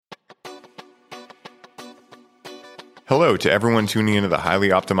Hello to everyone tuning into the Highly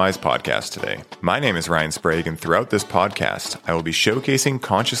Optimized podcast today. My name is Ryan Sprague, and throughout this podcast, I will be showcasing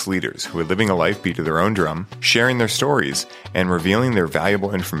conscious leaders who are living a life beat to their own drum, sharing their stories, and revealing their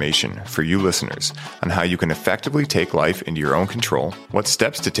valuable information for you listeners on how you can effectively take life into your own control, what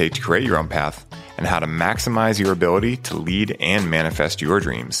steps to take to create your own path, and how to maximize your ability to lead and manifest your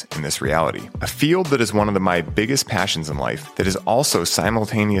dreams in this reality. A field that is one of my biggest passions in life that is also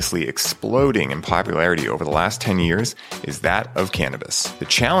simultaneously exploding in popularity over the last 10 years is that of cannabis. The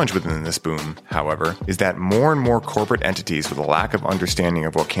challenge within this boom, however, is that more and more corporate entities with a lack of understanding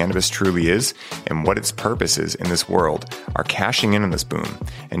of what cannabis truly is and what its purpose is in this world are cashing in on this boom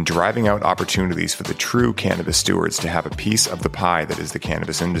and driving out opportunities for the true cannabis stewards to have a piece of the pie that is the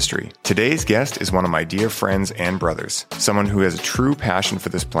cannabis industry. Today's guest is one of my dear friends and brothers, someone who has a true passion for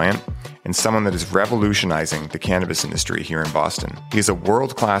this plant and someone that is revolutionizing the cannabis industry here in Boston. He is a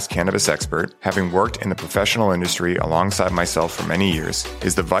world-class cannabis expert, having worked in the professional industry alongside myself for many years,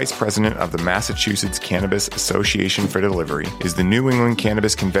 is the vice president of the Massachusetts Cannabis Association for Delivery, is the New England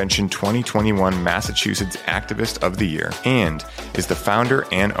Cannabis Convention 2021 Massachusetts Activist of the Year, and is the founder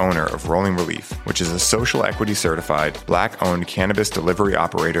and owner of Rolling Relief, which is a social equity certified, Black-owned cannabis delivery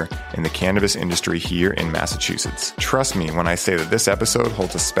operator in the cannabis industry here in Massachusetts. Trust me when I say that this episode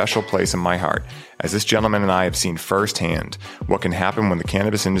holds a special place in my heart, as this gentleman and I have seen firsthand what can happen when the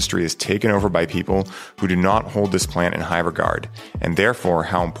cannabis industry is taken over by people who do not hold this plant in high regard, and therefore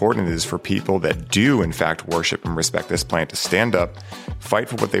how important it is for people that do in fact worship and respect this plant to stand up, fight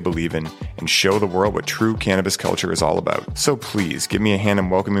for what they believe in, and show the world what true cannabis culture is all about. So please give me a hand in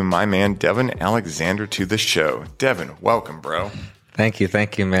welcoming my man Devin Alexander to the show. Devin, welcome, bro. Thank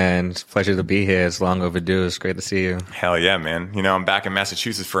you, man. It's a pleasure to be here. It's long overdue. It's great to see you. Hell yeah, man. You know, I'm back in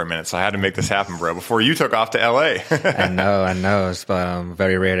Massachusetts for a minute, so I had to make this happen, bro, before you took off to LA. I know. It's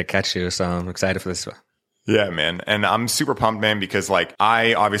very rare to catch you, so I'm excited for this. Yeah, man. And I'm super pumped, man, because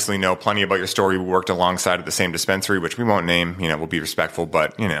I obviously know plenty about your story. We worked alongside at the same dispensary, which we won't name, we'll be respectful,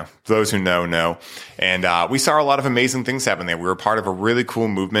 but those who know. And, we saw a lot of amazing things happen there. We were part of a really cool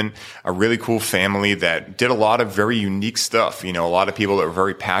movement, a really cool family that did a lot of very unique stuff. A lot of people that were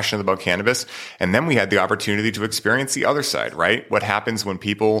very passionate about cannabis. And then we had the opportunity to experience the other side, right? What happens when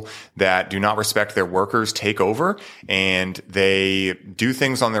people that do not respect their workers take over and they do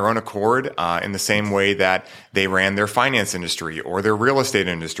things on their own accord, in the same way that they ran their finance industry or their real estate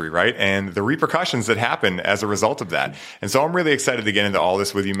industry, right? And the repercussions that happen as a result of that. And so I'm really excited to get into all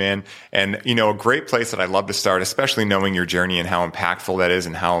this with you, man. And, a great place that I'd love to start, especially knowing your journey and how impactful that is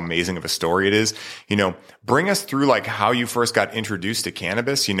and how amazing of a story it is, bring us through how you first got introduced to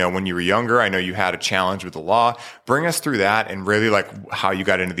cannabis, when you were younger. I know you had a challenge with the law. Bring us through that and really how you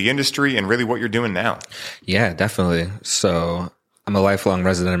got into the industry and really what you're doing now. Yeah, definitely. So I'm a lifelong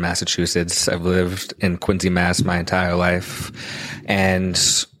resident of Massachusetts. I've lived in Quincy, Mass my entire life.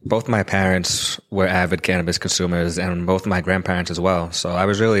 And both my parents were avid cannabis consumers and both my grandparents as well. So I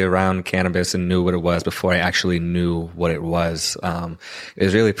was really around cannabis and knew what it was before I actually knew what it was. It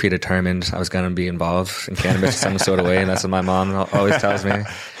was really predetermined. I was going to be involved in cannabis in some sort of way. And that's what my mom always tells me.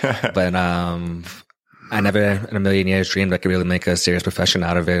 But, I never in a million years dreamed I could really make a serious profession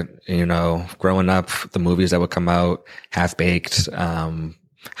out of it. Growing up, the movies that would come out, Half-Baked,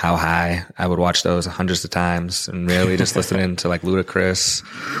 How High, I would watch those hundreds of times and really just listening to Ludacris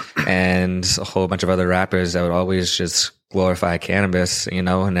and a whole bunch of other rappers that would always just glorify cannabis,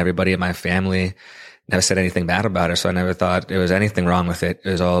 and everybody in my family never said anything bad about it. So I never thought there was anything wrong with it. It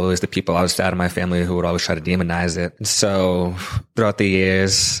was always the people outside of my family who would always try to demonize it. And so throughout the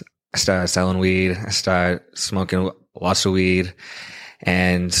years, I started selling weed. I started smoking lots of weed,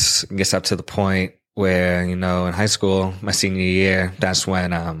 and it gets up to the point where, in high school, my senior year, that's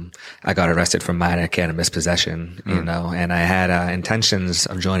when I got arrested for minor cannabis possession, and I had intentions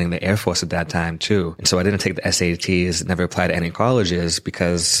of joining the Air Force at that time too. And so I didn't take the SATs, never applied to any colleges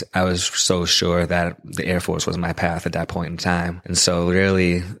because I was so sure that the Air Force was my path at that point in time. And so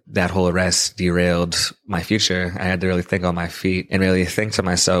really that whole arrest derailed my future. I had to really think on my feet and really think to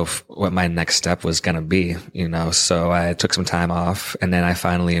myself what my next step was going to be, So I took some time off, and then I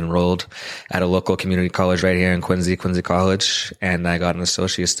finally enrolled at a local community college right here in Quincy College, and I got an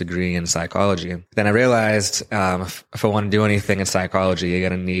associate's degree in psychology. Then I realized if I want to do anything in psychology, you're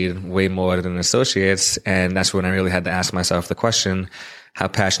going to need way more than an associate's, and that's when I really had to ask myself the question, how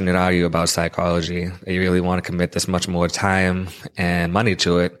passionate are you about psychology? Do you really want to commit this much more time and money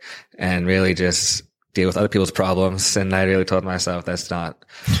to it and really just deal with other people's problems? And I really told myself that's not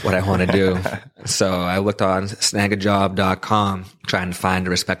what I want to do. So I looked on snagajob.com trying to find a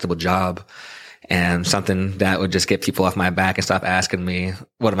respectable job and something that would just get people off my back and stop asking me,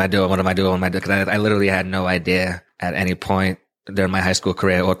 what am I doing? Because I literally had no idea. at any point during my high school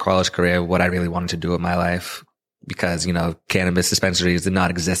career or college career what I really wanted to do with my life, because, cannabis dispensaries did not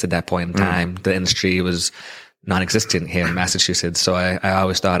exist at that point in time. The industry was non-existent here in Massachusetts. So I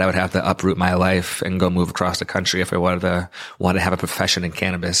always thought I would have to uproot my life and go move across the country if I wanted to have a profession in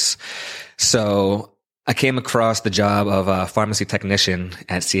cannabis. So I came across the job of a pharmacy technician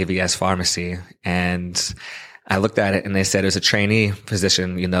at CVS Pharmacy, and I looked at it and they said it was a trainee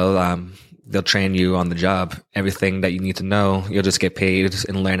position, they'll train you on the job. Everything that you need to know, you'll just get paid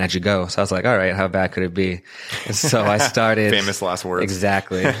and learn as you go. So I was like, all right, how bad could it be? And so I started. Famous last words.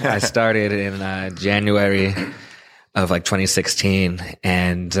 Exactly. I started in January of 2016,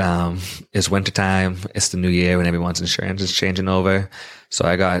 and it's wintertime. It's the new year when everyone's insurance is changing over. So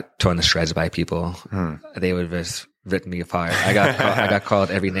I got torn to shreds by people. They would just rip me apart. I got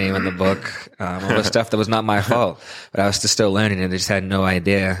called every name in the book, all the stuff that was not my fault, but I was still learning and I just had no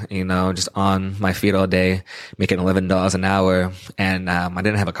idea, just on my feet all day, making $11 an hour. And, I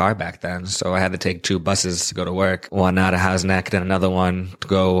didn't have a car back then. So I had to take 2 buses to go to work, one out of Howe's Neck, then another one to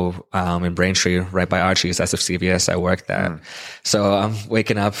go, in Braintree, right by Archie's. That's the CVS I worked at. So I'm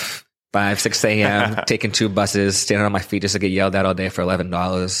waking up 5, 6 a.m., taking 2 buses, standing on my feet just to get yelled at all day for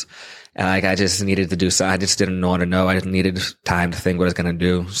 $11. And I just needed to do so. I just didn't want to know. I just needed time to think what I was going to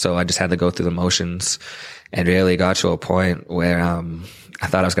do. So I just had to go through the motions, and really got to a point where, I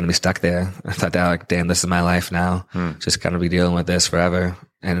thought I was going to be stuck there. I thought that damn, this is my life now. Just going to be dealing with this forever.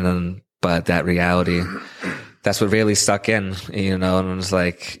 And then, but that reality, that's what really stuck in, and it was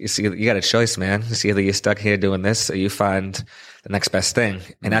like, you got a choice, man. It's either you're stuck here doing this or you find the next best thing.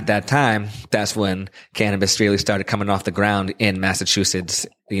 And at that time, that's when cannabis really started coming off the ground in Massachusetts.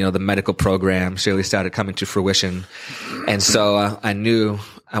 The medical programs really started coming to fruition. And so I knew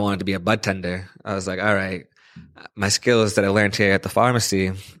I wanted to be a bud tender. I was like, all right, my skills that I learned here at the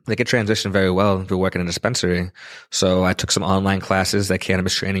pharmacy, they could transition very well to working in a dispensary. So I took some online classes at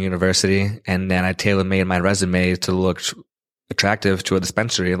Cannabis Training University, and then I tailor-made my resume to look attractive to a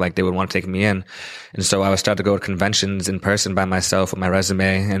dispensary, like they would want to take me in. And so I would start to go to conventions in person by myself with my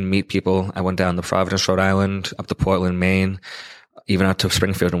resume and meet people. I went down to Providence, Rhode Island, up to Portland, Maine, even out to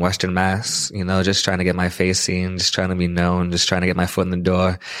Springfield and Western Mass, just trying to get my face seen, just trying to be known, just trying to get my foot in the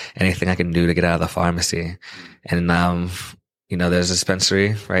door, anything I can do to get out of the pharmacy. And, there's a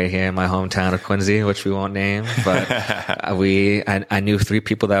dispensary right here in my hometown of Quincy, which we won't name, but I knew 3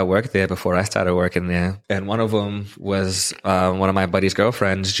 people that worked there before I started working there. And one of them was, one of my buddy's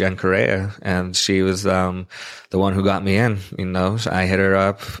girlfriends, Jen Correa, and she was, the one who got me in, I hit her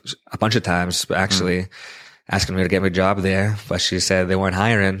up a bunch of times, actually. Asking me to get me a job there, but she said they weren't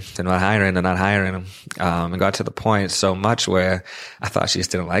hiring. They're not hiring. It got to the point so much where I thought she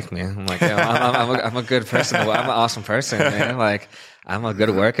just didn't like me. I'm like, I'm a good person. I'm an awesome person, man. Like, I'm a good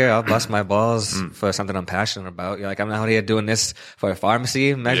worker. I'll bust my balls for something I'm passionate about. You're like, I'm out here doing this for a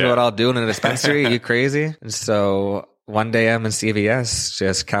pharmacy. Imagine what I'll do in a dispensary. Are you crazy? And so one day I'm in CVS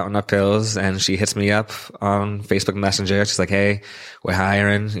just counting up pills, and she hits me up on Facebook Messenger. She's like, hey, we're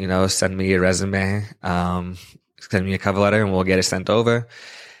hiring, send me your resume, send me a cover letter and we'll get it sent over.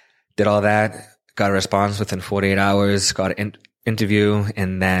 Did all that, got a response within 48 hours, got an interview,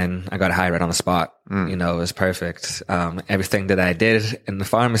 and then I got hired right on the spot. It was perfect. Everything that I did in the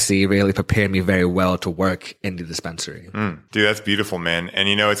pharmacy really prepared me very well to work in the dispensary. Dude, that's beautiful, man. And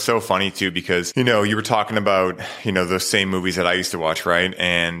it's so funny too, because, you were talking about, those same movies that I used to watch, right?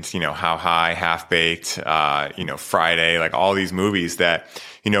 And, How High, Half Baked, Friday, like all these movies that,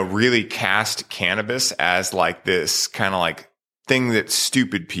 really cast cannabis as like this kind of like thing that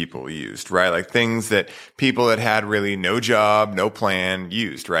stupid people used, right? Like things that people that had really no job, no plan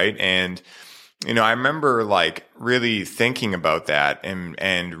used, right? And, I remember like really thinking about that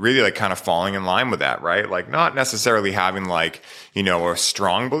and really like kind of falling in line with that, right? Like not necessarily having like, a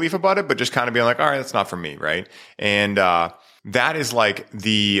strong belief about it, but just kind of being like, all right, that's not for me, right? And, that is like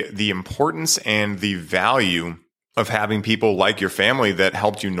the importance and the value of having people like your family that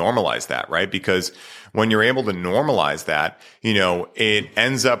helped you normalize that, right? Because when you're able to normalize that, it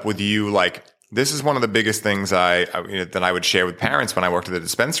ends up with you like, this is one of the biggest things that I would share with parents when I worked at the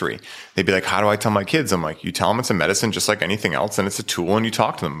dispensary. They'd be like, how do I tell my kids? I'm like, you tell them it's a medicine just like anything else, and it's a tool, and you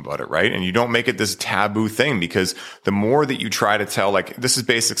talk to them about it, right? And you don't make it this taboo thing, because the more that you try to tell, like, this is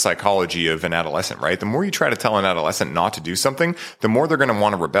basic psychology of an adolescent, right? The more you try to tell an adolescent not to do something, the more they're going to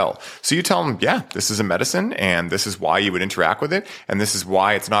want to rebel. So you tell them, yeah, this is a medicine, and this is why you would interact with it, and this is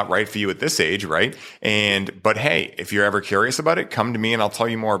why it's not right for you at this age, right? But hey, if you're ever curious about it, come to me and I'll tell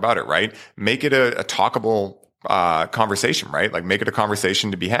you more about it, right? Make it a talkable conversation, right? Like make it a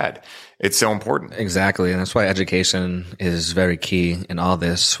conversation to be had. It's so important. Exactly. And that's why education is very key in all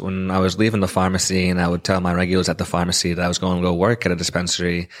this. When I was leaving the pharmacy and I would tell my regulars at the pharmacy that I was going to go work at a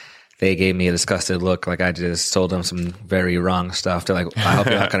dispensary, they gave me a disgusted look. Like I just told them some very wrong stuff. They're like, I hope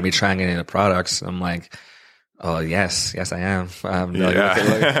you're not going to be trying any of the products. I'm like, oh, yes, I am.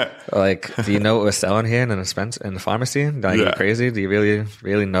 Like, do you know what we're selling here in the pharmacy? Are you crazy? Do you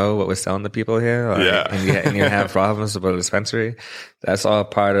really know what we're selling to people here? Like, and you have problems about a dispensary? That's all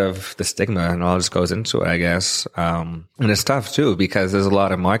part of the stigma and all just goes into it, I guess. And it's tough too, because there's a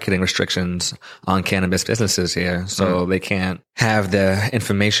lot of marketing restrictions on cannabis businesses here. So they can't have the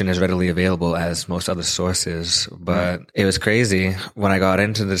information as readily available as most other sources. But it was crazy when I got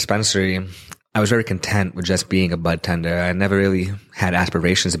into the dispensary. I was very content with just being a bud tender. I never really had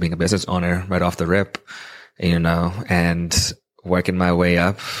aspirations of being a business owner right off the rip, and working my way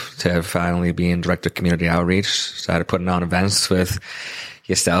up to finally being director of community outreach. Started putting on events with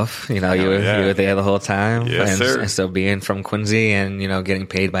yourself. You were there the whole time. Yes, and so being from Quincy and, getting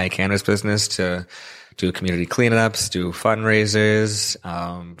paid by a cannabis business to do community cleanups, do fundraisers,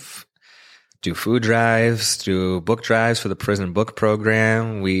 do food drives, do book drives for the prison book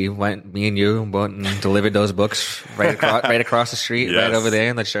program. Me and you went and delivered those books right across the street, right over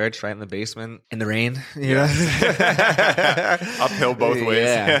there in the church, right in the basement, in the rain. Uphill both ways.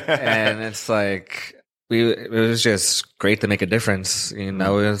 Yeah. And it's like, it was just great to make a difference. I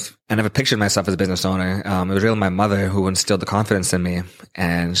never pictured myself as a business owner. It was really my mother who instilled the confidence in me.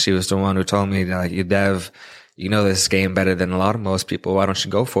 And she was the one who told me, like, you Dev, you know this game better than most people. Why don't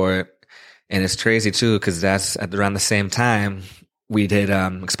you go for it? And it's crazy too, because that's at around the same time we did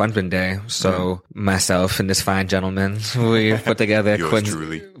Expungement Day. So myself and this fine gentleman, we put together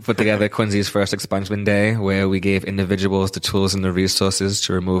Quincy's first Expungement Day, where we gave individuals the tools and the resources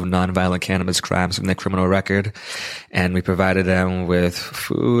to remove nonviolent cannabis crimes from their criminal record. And we provided them with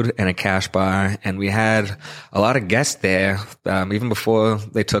food and a cash bar. And we had a lot of guests there, even before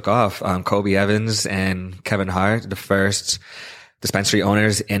they took off. Kobe Evans and Kevin Hart, the first dispensary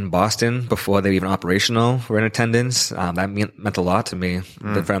owners in Boston before they were even operational, were in attendance. That meant a lot to me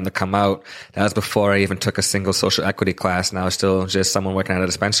for them to come out. That was before I even took a single social equity class, and I was still just someone working at a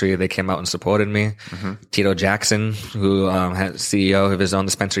dispensary. They came out and supported me. Tito Jackson, who had CEO of his own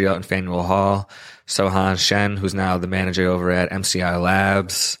dispensary out in Faneuil Hall. Sohan Shen, who's now the manager over at MCR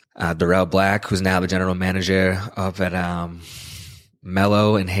Labs. Darrell Black, who's now the general manager up at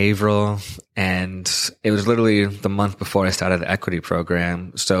Mellow in Haverhill. And it was literally the month before I started the equity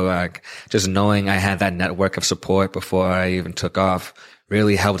program. So just knowing I had that network of support before I even took off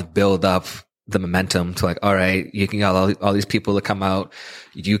really helped build up the momentum to, like, all right, you can get all these people to come out.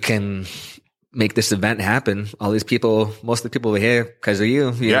 You can make this event happen. All these people, most of the people were here because of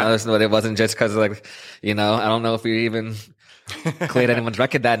you. You know, it wasn't just because, like, I don't know if we even cleared anyone's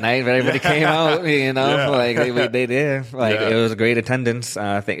record that night, but everybody came out, like they did. Like, it was a great attendance.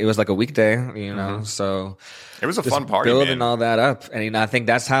 I think it was like a weekday, so it was a fun party, building all that up. And, I think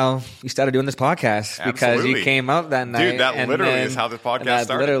that's how you started doing this podcast. Absolutely. Because you came out that night. Dude, that literally is how the podcast started.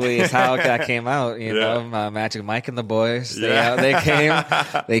 That literally is how that came out, Magic Mike and the boys,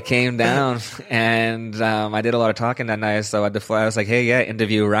 they came down, and I did a lot of talking that night. So I was like, hey,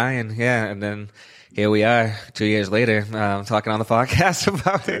 interview Ryan. Yeah. And then here we are 2 years later, talking on the podcast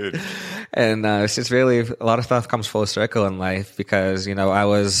about it. And it's just really, a lot of stuff comes full circle in life because, I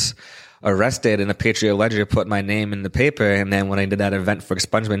was arrested and the Patriot Ledger put my name in the paper. And then when I did that event for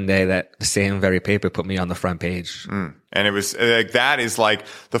Expungement Day, that same very paper put me on the front page. And it was like, that is like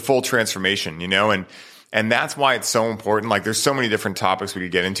the full transformation, and that's why it's so important. Like, there's so many different topics we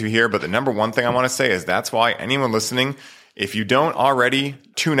could get into here, but the number one thing I want to say is that's why anyone listening, if you don't already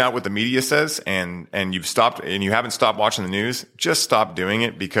tune out what the media says and you haven't stopped watching the news, just stop doing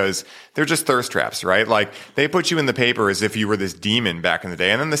it, because they're just thirst traps, right? Like, they put you in the paper as if you were this demon back in the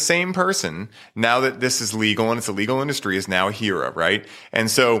day. And then the same person, now that this is legal and it's a legal industry, is now a hero, right?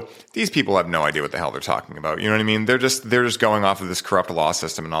 And so these people have no idea what the hell they're talking about. You know what I mean? They're just going off of this corrupt law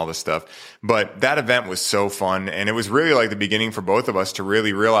system and all this stuff. But that event was so fun. And it was really like the beginning for both of us to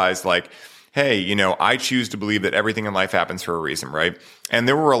really realize, like, hey, I choose to believe that everything in life happens for a reason, right? And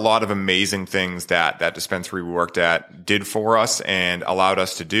there were a lot of amazing things that dispensary we worked at did for us and allowed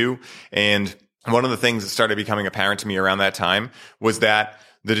us to do. And one of the things that started becoming apparent to me around that time was that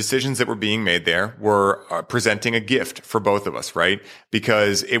the decisions that were being made there were presenting a gift for both of us, right?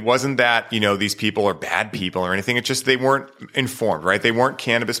 Because it wasn't that, these people are bad people or anything. It's just they weren't informed, right? They weren't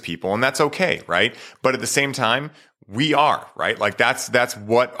cannabis people, and that's okay, right? But at the same time, we are, right? Like that's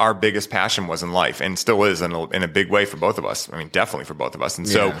what our biggest passion was in life and still is in a big way for both of us. I mean, definitely for both of us. And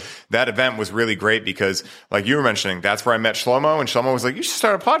so that event was really great because like you were mentioning, that's where I met Shlomo, and Shlomo was like, you should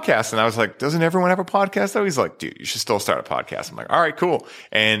start a podcast. And I was like, doesn't everyone have a podcast though? He's like, dude, you should still start a podcast. I'm like, all right, cool.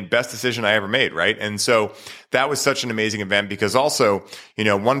 And best decision I ever made. Right. And so that was such an amazing event because also,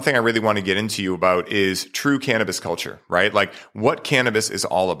 one thing I really want to get into you about is true cannabis culture, right? Like what cannabis is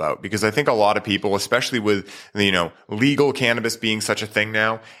all about. Because I think a lot of people, especially with, legal cannabis being such a thing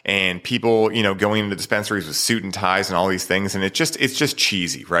now and people, going into dispensaries with suit and ties and all these things. And it's just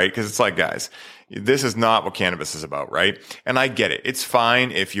cheesy, right? Because it's like, guys, this is not what cannabis is about, right? And I get it. It's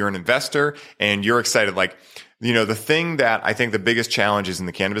fine if you're an investor and you're excited. Like, the thing that I think the biggest challenge is in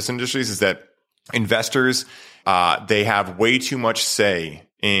the cannabis industries is that investors, they have way too much say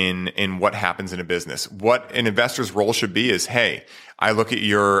in what happens in a business. What an investor's role should be is, hey, I look at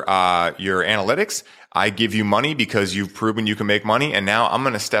your analytics. I give you money because you've proven you can make money. And now I'm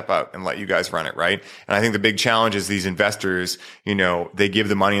going to step out and let you guys run it. Right. And I think the big challenge is these investors, they give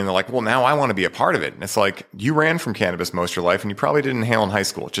the money and they're like, well, now I want to be a part of it. And it's like, you ran from cannabis most of your life and you probably didn't inhale in high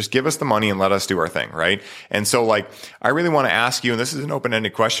school. Just give us the money and let us do our thing. Right. And so like, I really want to ask you, and this is an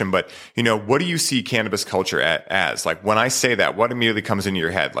open-ended question, but what do you see cannabis culture as? Like when I say that, what immediately comes into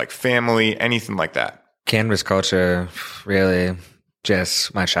your head? Like family, anything like that? Cannabis culture, really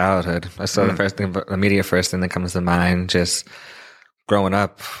just my childhood. That's the first thing, the immediate first thing that comes to mind. Just growing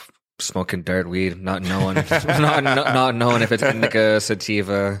up, smoking dirt weed, not knowing, not knowing if it's indica,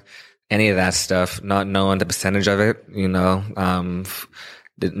 sativa, any of that stuff, not knowing the percentage of it.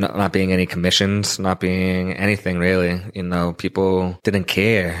 Not being any commissions, not being anything really. People didn't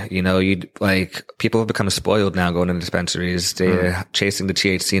care. People have become spoiled now going into dispensaries. They're chasing the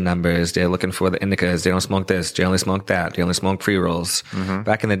THC numbers. They're looking for the indicas. They don't smoke this. They only smoke that. They only smoke pre-rolls.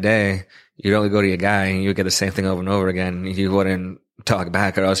 Back in the day, you'd only go to your guy and you would get the same thing over and over again. You wouldn't talk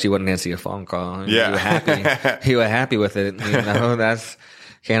back or else you wouldn't answer your phone call. Yeah. You were happy. You were happy with it. That's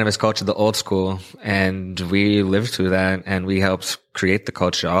cannabis culture, the old school, and we lived through that, and we helped create the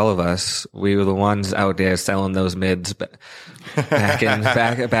culture. All of us, we were the ones out there selling those mids back in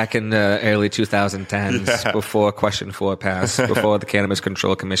the early 2010s, before Question 4 passed, before the Cannabis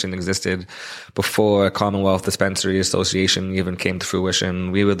Control Commission existed, before Commonwealth Dispensary Association even came to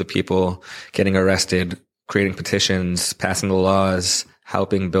fruition. We were the people getting arrested, creating petitions, passing the laws,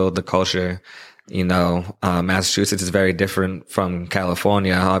 helping build the culture. Massachusetts is very different from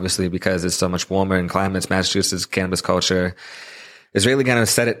California, obviously, because it's so much warmer in climates. Massachusetts cannabis culture is really going to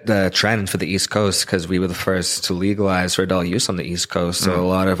set the trend for the East Coast because we were the first to legalize for adult use on the East Coast. So a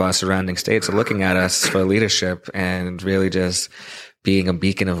lot of our surrounding states are looking at us for leadership and really just being a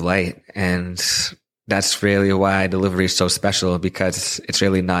beacon of light. And that's really why delivery is so special, because it's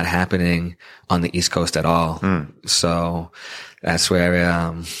really not happening on the East Coast at all. So that's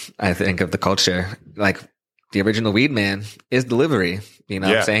where I think of the culture. Like the original weed man is delivery. What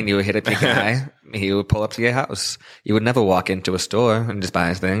I'm saying? You would hit a big guy, he would pull up to your house. You would never walk into a store and just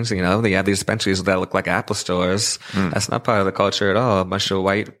buy things. They have these dispensaries that look like Apple stores. That's not part of the culture at all. A bunch of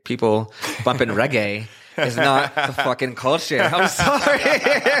white people bumping reggae is not the fucking culture. I'm sorry.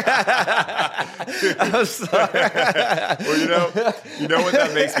 I'm sorry. Well, you know what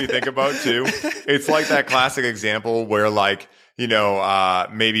that makes me think about too? It's like that classic example where like,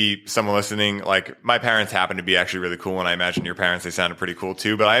 maybe someone listening, like my parents happen to be actually really cool. And I imagine your parents, they sounded pretty cool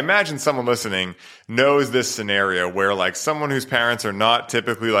too. But I imagine someone listening knows this scenario where like someone whose parents are not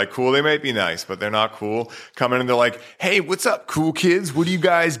typically like cool. They might be nice, but they're not cool. Come in and they're like, hey, what's up, cool kids? What are you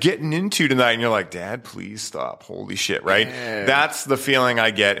guys getting into tonight? And you're like, Dad, please stop. Holy shit. Right. Yeah. That's the feeling I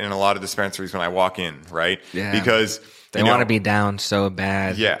get in a lot of dispensaries when I walk in. Right. Yeah. Because they want to be down so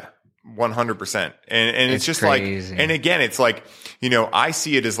bad. Yeah. 100%. And it's just crazy. Like, and again, it's like, I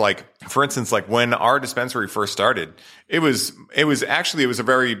see it as like, for instance, like when our dispensary first started, it was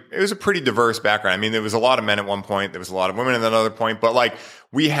a pretty diverse background. I mean, there was a lot of men at one point. There was a lot of women at another point, but like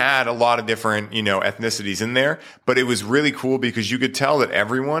we had a lot of different, ethnicities in there, but it was really cool because you could tell that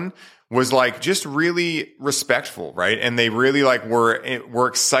everyone was like just really respectful, right? And they really like were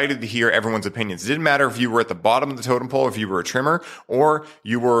excited to hear everyone's opinions. It didn't matter if you were at the bottom of the totem pole, if you were a trimmer, or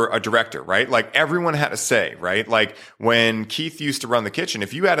you were a director, right? Like everyone had a say, right? Like when Keith used to run the kitchen,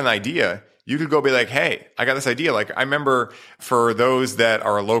 if you had an idea, you could go be like, hey, I got this idea. Like I remember for those that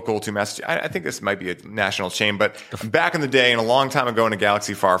are local to Massachusetts, I think this might be a national chain, but back in the day and a long time ago in a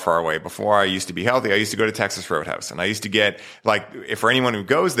galaxy far, far away, before I used to be healthy, I used to go to Texas Roadhouse and I used to get like, for anyone who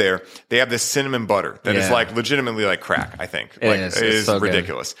goes there, they have this cinnamon butter that is like legitimately like crack, I think. It is so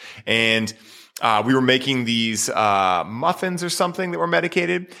ridiculous. Good. And we were making these muffins or something that were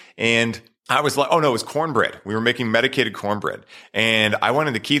medicated, and I was like, oh no, it was cornbread. We were making medicated cornbread. And I went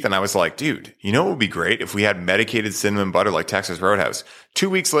into Keith and I was like, dude, you know what would be great if we had medicated cinnamon butter like Texas Roadhouse? 2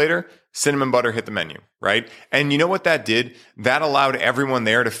 weeks later, cinnamon butter hit the menu, right? And you know what that did? That allowed everyone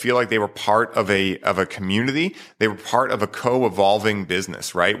there to feel like they were part of a community. They were part of a co-evolving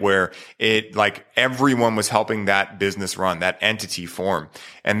business, right? Where it, like, everyone was helping that business run, that entity form.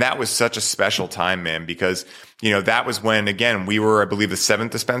 And that was such a special time, man, because, you know, that was when, again, we were, I believe, the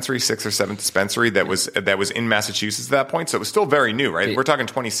sixth or seventh dispensary that was in Massachusetts at that point. So it was still very new, right? We're talking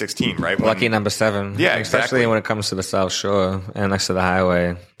 2016, right? Lucky number 7. Yeah, especially exactly. when it comes to the South Shore and next to the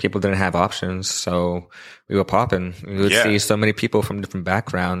highway. People didn't have options, so we were popping. We would see so many people from different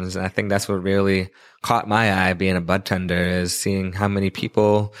backgrounds, and I think that's what really caught my eye being a bud tender, is seeing how many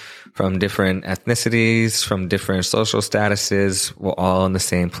people from different ethnicities, from different social statuses were all in the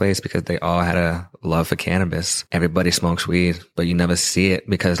same place because they all had a love for cannabis. Everybody smokes weed, but you never see it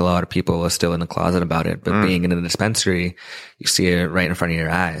because a lot of people are still in the closet about it. But being in a dispensary, you see it right in front of your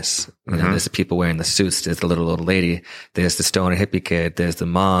eyes. You know, there's the people wearing the suits. There's the little old lady. There's the stoner hippie kid. There's the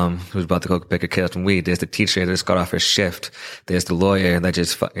mom who's about to go pick a kid up some weed. There's the teacher that just got off her shift. There's the lawyer that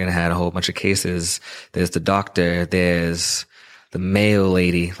just fucking had a whole bunch of cases. There's the doctor. There's the mayo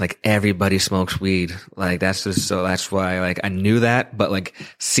lady. Like, everybody smokes weed. Like, that's why, like, I knew that, but like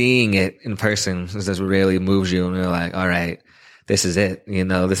seeing it in person just really moves you, and you're like, all right, this is it. You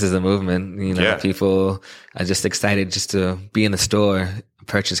know, this is a movement. You know, people are just excited just to be in the store,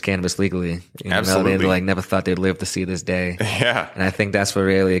 purchase cannabis legally. You Absolutely. know, they like never thought they'd live to see this day. Yeah. And I think that's what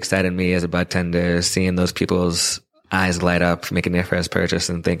really excited me as a bud tender, seeing those people's eyes light up, making their first purchase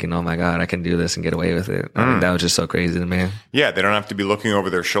and thinking, oh my God, I can do this and get away with it. I think that was just so crazy to me. Yeah, they don't have to be looking over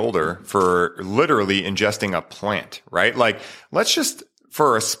their shoulder for literally ingesting a plant, right? Like, let's just,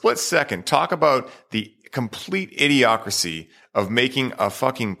 for a split second, talk about the complete idiocracy of making a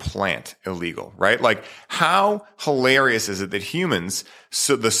fucking plant illegal, right? Like, how hilarious is it that humans,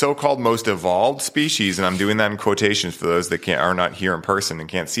 so the so-called most evolved species, and I'm doing that in quotations for those that are not here in person and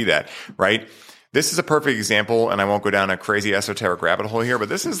can't see that, right? This is a perfect example, and I won't go down a crazy esoteric rabbit hole here, but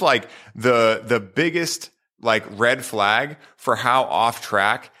this is like the biggest, like, red flag for how off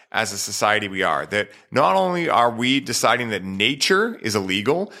track as a society we are. That not only are we deciding that nature is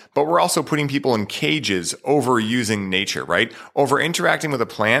illegal, but we're also putting people in cages over using nature, right? Over interacting with a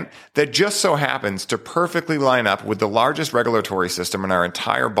plant that just so happens to perfectly line up with the largest regulatory system in our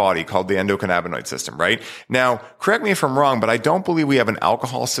entire body, called the endocannabinoid system, right? Now, correct me if I'm wrong, but I don't believe we have an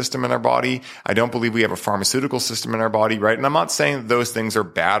alcohol system in our body. I don't believe we have a pharmaceutical system in our body, right? And I'm not saying that those things are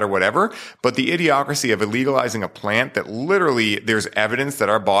bad or whatever, but the idiocracy of illegalizing a plant that literally there's evidence that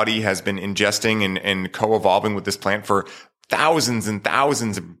our body has been ingesting and co-evolving with this plant for thousands and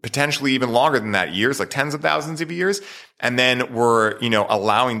thousands, potentially even longer than that, years, like tens of thousands of years. And then we're, you know,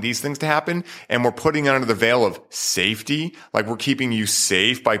 allowing these things to happen, and we're putting it under the veil of safety. Like, we're keeping you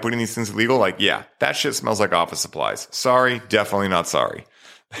safe by putting these things illegal. Like, yeah, that shit smells like office supplies. Sorry, definitely not sorry.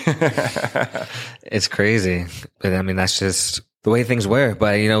 It's crazy. But I mean, that's just the way things were.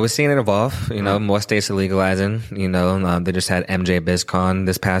 But, you know, we're seeing it evolve. You know, more states are legalizing. You know, they just had MJ BizCon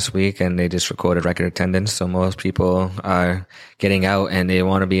this past week, and they just recorded record attendance. So most people are getting out and they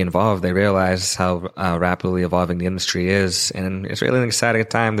want to be involved. They realize how rapidly evolving the industry is. And it's really an exciting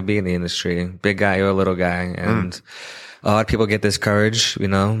time to be in the industry. Big guy or little guy. And a lot of people get discouraged, you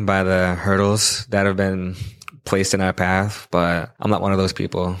know, by the hurdles that have been placed in our path, but I'm not one of those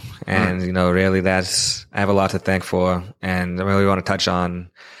people. And, you know, really I have a lot to thank for. And I really want to touch on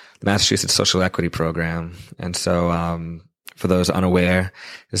the Massachusetts Social Equity Program. And so, for those unaware,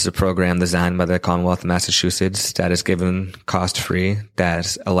 this is a program designed by the Commonwealth of Massachusetts that is given cost-free,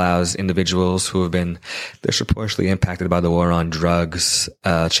 that allows individuals who have been disproportionately impacted by the war on drugs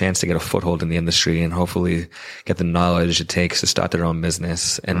a chance to get a foothold in the industry and hopefully get the knowledge it takes to start their own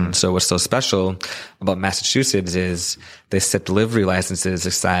business. And so what's so special about Massachusetts is they set delivery licenses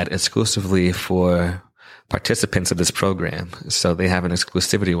aside exclusively for participants of this program. So they have an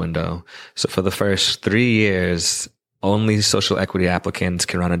exclusivity window. So for the first 3 years, only social equity applicants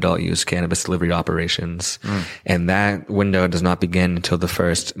can run adult use cannabis delivery operations. And that window does not begin until the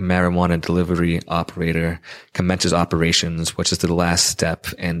first marijuana delivery operator commences operations, which is the last step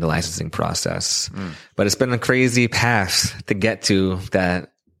in the licensing process. But it's been a crazy path to get to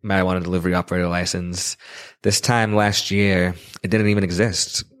that marijuana delivery operator license. This time last year, it didn't even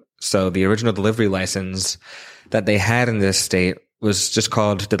exist. So the original delivery license that they had in this state was just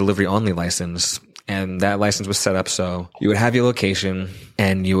called the delivery only license. And that license was set up so you would have your location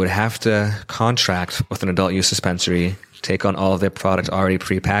and you would have to contract with an adult use dispensary take on all of their products already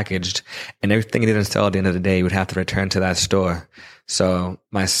prepackaged, and everything they didn't sell at the end of the day would have to return to that store. So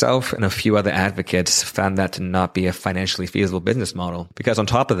myself and a few other advocates found that to not be a financially feasible business model, because on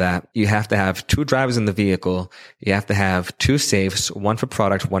top of that, you have to have 2 drivers in the vehicle. You have to have 2 safes, 1 for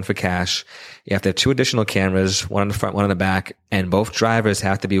product, 1 for cash. You have to have 2 additional cameras, 1 on the front, 1 on the back, and both drivers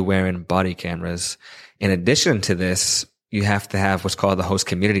have to be wearing body cameras. In addition to this, you have to have what's called the host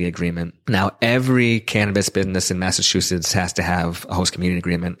community agreement. Now, every cannabis business in Massachusetts has to have a host community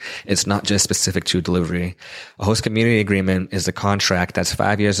agreement. It's not just specific to delivery. A host community agreement is a contract that's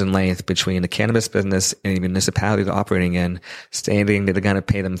 5 years in length between the cannabis business and the municipality they're operating in, stating that they're going to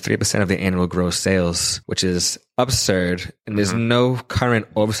pay them 3% of their annual gross sales, which is absurd. And there's no current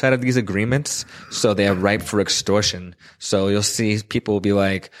oversight of these agreements, so they are ripe for extortion. So you'll see people will be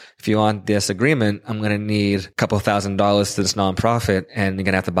like, if you want this agreement, I'm going to need a couple $1,000s to this nonprofit, and you're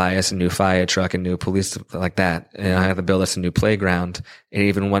going to have to buy us a new fire truck and new police, like that. And I have to build us a new playground. It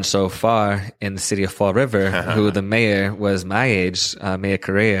even went so far in the city of Fall River, who the mayor was my age, Mayor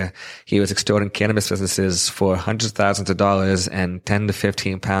Correa. He was extorting cannabis businesses for hundreds of thousands of dollars and 10 to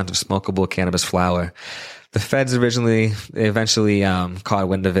 15 pounds of smokable cannabis flower. The feds eventually caught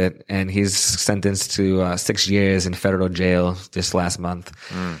wind of it, and he's sentenced to 6 years in federal jail this last month.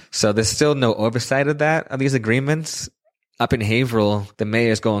 So there's still no oversight of these agreements. Up in Haverhill, the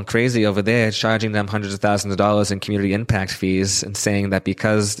mayor's going crazy over there, charging them hundreds of thousands of dollars in community impact fees, and saying that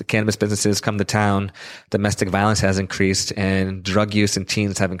because the cannabis businesses come to town, domestic violence has increased and drug use in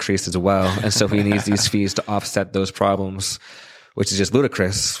teens have increased as well. And so he needs these fees to offset those problems, which is just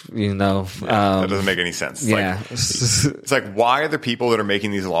ludicrous, you know. That doesn't make any sense. It's like, why are the people that are making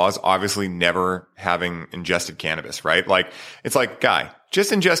these laws obviously never having ingested cannabis, right? Like, it's like, guy,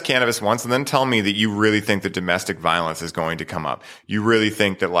 just ingest cannabis once and then tell me that you really think that domestic violence is going to come up. You really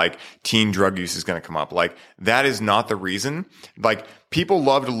think that like teen drug use is going to come up. Like, that is not the reason. Like, people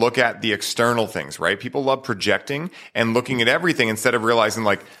love to look at the external things, right? People love projecting and looking at everything instead of realizing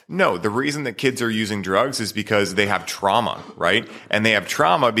like, no, the reason that kids are using drugs is because they have trauma, right? And they have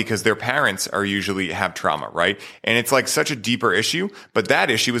trauma because their parents are usually have trauma, right? And it's like such a deeper issue, but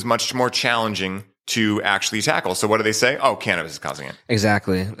that issue is much more challenging to actually tackle. So what do they say? Oh, cannabis is causing it.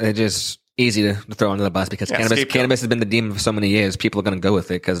 Exactly. It's just easy to throw under the bus because cannabis has been the demon for so many years. People are going to go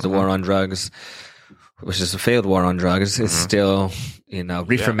with it because the war on drugs, which is a failed war on drugs, is still, you know,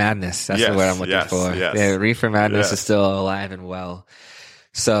 reefer madness. That's the word I'm looking for. Yeah, reefer madness is still alive and well.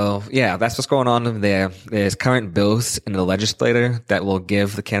 So yeah, that's what's going on there. There's current bills in the legislature that will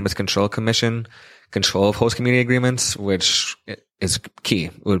give the Cannabis Control Commission control of host community agreements, which is key.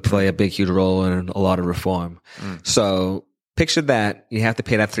 It would play a big, huge role in a lot of reform. So picture that you have to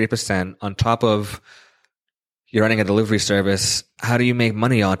pay that 3% on top of you're running a delivery service. How do you make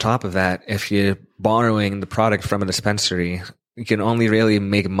money on top of that if you're borrowing the product from a dispensary? You can only really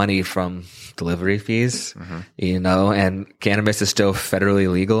make money from delivery fees, you know, and cannabis is still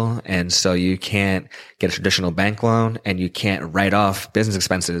federally legal. And so you can't get a traditional bank loan and you can't write off business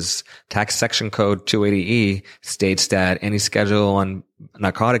expenses. Tax section code 280E states that any Schedule I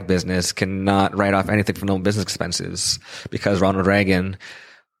narcotic business cannot write off anything from no business expenses because Ronald Reagan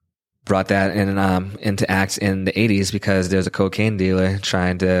brought that into act in the 80s because there's a cocaine dealer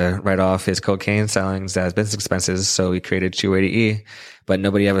trying to write off his cocaine sellings as business expenses. So he created 280E, but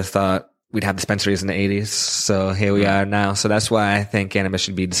nobody ever thought we'd have dispensaries in the 80s. So here we are now. So that's why I think cannabis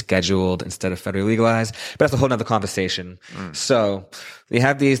should be scheduled instead of federally legalized. But that's a whole nother conversation. So we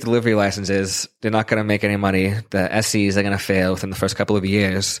have these delivery licenses. They're not going to make any money. The SEs are going to fail within the first couple of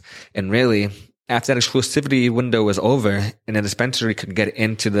years. And really, after that exclusivity window is over and the dispensary could get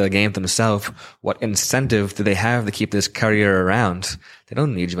into the game themselves, what incentive do they have to keep this courier around? They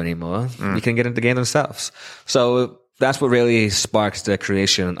don't need you anymore. You can get into the game themselves. So that's what really sparks the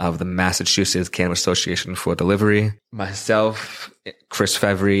creation of the Massachusetts Cannabis Association for Delivery. Myself, Chris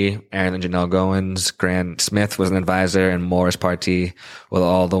Fevry, Aaron and Janelle Goins, Grant Smith was an advisor, and Morris Partee were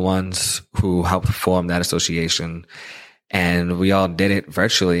all the ones who helped form that association. And we all did it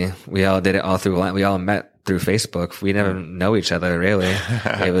virtually. We all did it all through, we all met through Facebook. We never know each other, really.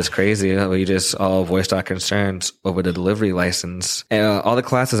 It was crazy. We just all voiced our concerns over the delivery license. And all the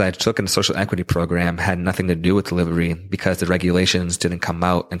classes I took in the social equity program had nothing to do with delivery because the regulations didn't come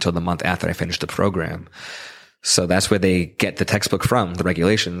out until the month after I finished the program. So that's where they get the textbook from, the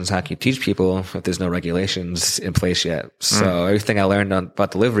regulations. How can you teach people if there's no regulations in place yet? So everything I learned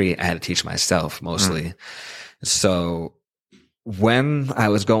about delivery, I had to teach myself mostly. So when I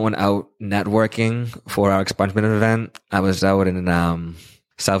was going out networking for our expungement event, I was out in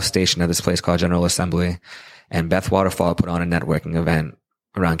South Station at this place called General Assembly, and Beth Waterfall put on a networking event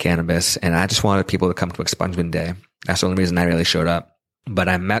around cannabis, and I just wanted people to come to expungement day. That's the only reason I really showed up. But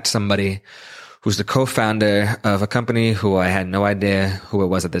I met somebody who's the co-founder of a company who I had no idea who it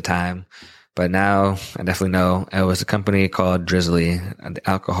was at the time. But now I definitely know it was a company called Drizzly, the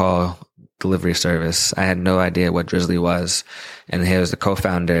alcohol delivery service. I had no idea what Drizzly was. And here was the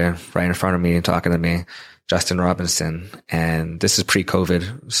co-founder right in front of me talking to me, Justin Robinson. And this is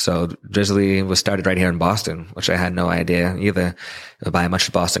pre-COVID. So Drizzly was started right here in Boston, which I had no idea either, by a bunch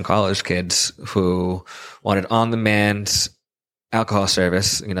of Boston college kids who wanted on-demand alcohol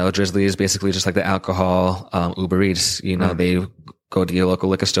service. Drizzly is basically just like the alcohol Uber Eats. They go to your local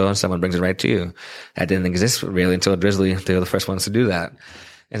liquor store and someone brings it right to you. That didn't exist really until Drizzly. They were the first ones to do that.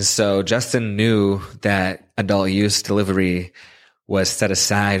 And so Justin knew that adult use delivery was set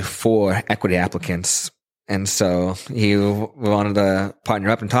aside for equity applicants. And so he wanted to partner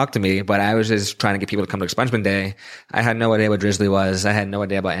up and talk to me, but I was just trying to get people to come to Expungement Day. I had no idea what Drizzly was. I had no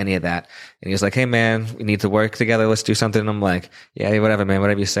idea about any of that. And he was like, hey man, we need to work together. Let's do something. And I'm like, yeah, whatever, man,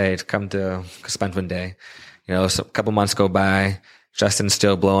 whatever you say, come to Expungement Day. So a couple months go by. Justin's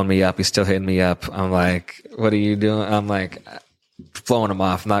still blowing me up. He's still hitting me up. I'm like, what are you doing? I'm like, blowing him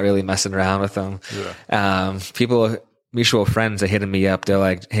off, not really messing around with him. Yeah. Mutual friends are hitting me up. They're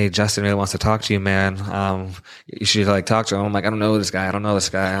like, hey, Justin really wants to talk to you, man. You should talk to him. I'm like, I don't know this guy.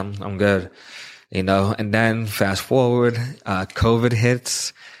 I'm good. And then fast forward, COVID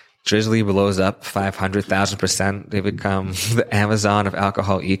hits. Drizzly blows up 500,000%. They become the Amazon of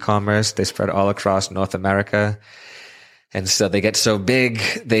alcohol e-commerce. They spread all across North America. And so they get so big,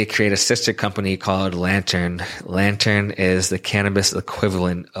 they create a sister company called Lantern. Lantern is the cannabis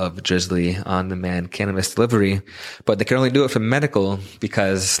equivalent of Drizzly on-demand cannabis delivery, but they can only do it for medical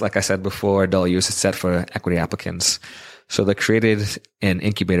because, like I said before, adult use is set for equity applicants. So they created an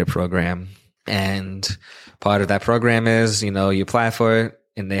incubator program, and part of that program is, you apply for it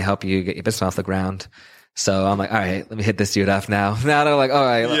and they help you get your business off the ground. So I'm like, all right, let me hit this dude up now. Now they're like, all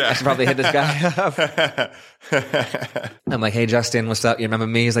right, yeah. I should probably hit this guy up. I'm like, hey, Justin, what's up? You remember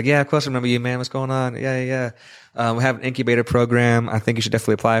me? He's like, yeah, of course I remember you, man. What's going on? Yeah. We have an incubator program. I think you should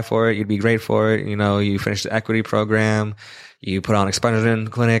definitely apply for it. You'd be great for it. You finish the equity program. You put on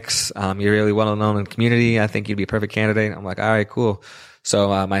expungement clinics. You're really well known in the community. I think you'd be a perfect candidate. I'm like, all right, cool.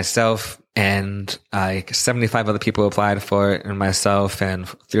 So myself and 75 other people applied for it, and myself and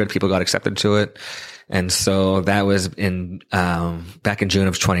 300 people got accepted to it. And so that was back in June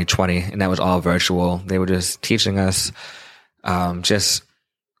of 2020, and that was all virtual. They were just teaching us just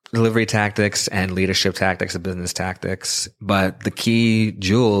delivery tactics and leadership tactics and business tactics. But the key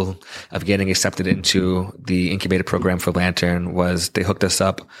jewel of getting accepted into the incubator program for Lantern was they hooked us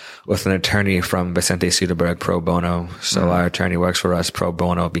up with an attorney from Vicente Sederberg pro bono. So our attorney works for us pro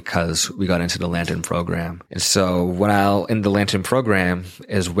bono because we got into the Lantern program. And so while in the Lantern program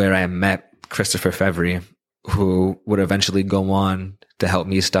is where I met Christopher Fevry, who would eventually go on to help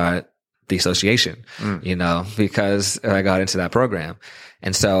me start the association, because I got into that program.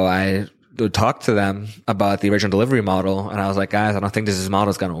 And so I would talk to them about the original delivery model. And I was like, guys, I don't think this model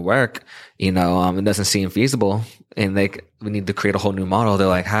is going to work. It doesn't seem feasible. And we need to create a whole new model. They're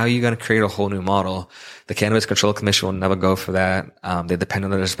like, how are you going to create a whole new model? The Cannabis Control Commission will never go for that. They depend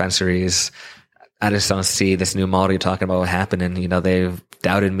on the dispensaries. I just don't see this new model you're talking about happening. They've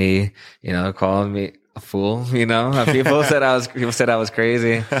doubted me, calling me a fool, People said I was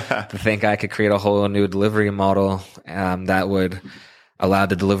crazy to think I could create a whole new delivery model that would allow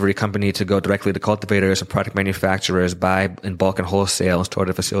the delivery company to go directly to cultivators and product manufacturers, buy in bulk and wholesale, and store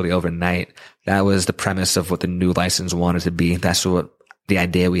the facility overnight. That was the premise of what the new license wanted to be. That's what the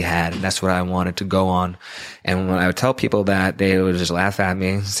idea we had, and that's what I wanted to go on. And when I would tell people that, they would just laugh at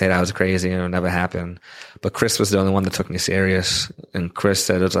me, say that I was crazy and it would never happen. But Chris was the only one that took me serious. And Chris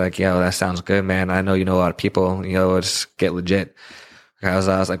said, it was like, yo, that sounds good, man. I know you know a lot of people, let's get legit. I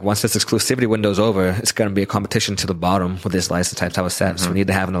was like, once this exclusivity window's over, it's going to be a competition to the bottom with this license type I was set. So we need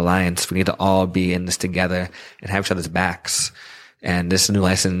to have an alliance. We need to all be in this together and have each other's backs. And this new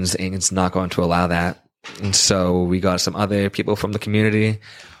license is not going to allow that. And so we got some other people from the community.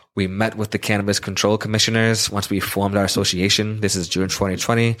 We met with the Cannabis Control Commissioners once we formed our association. This is June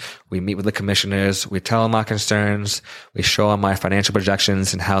 2020. We meet with the commissioners. We tell them our concerns. We show them our financial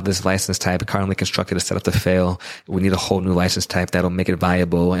projections and how this license type currently constructed is set up to fail. We need a whole new license type that'll make it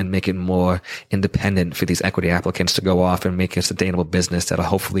viable and make it more independent for these equity applicants to go off and make a sustainable business that'll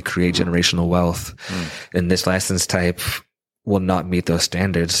hopefully create generational wealth. And this license type will not meet those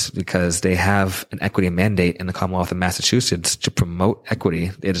standards because they have an equity mandate in the Commonwealth of Massachusetts to promote equity.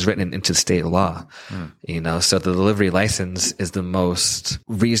 It is written into state law, so the delivery license is the most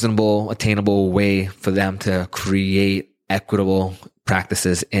reasonable, attainable way for them to create equitable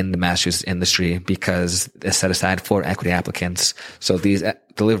practices in the Massachusetts industry because it's set aside for equity applicants. So these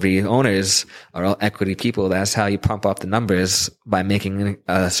delivery owners are all equity people. That's how you pump up the numbers, by making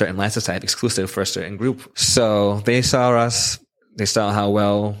a certain license type exclusive for a certain group. So they saw us, they saw how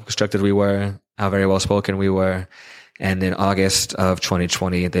well constructed we were, how very well spoken we were. And in August of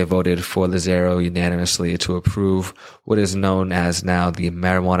 2020, they voted 4-0 unanimously to approve what is known as now the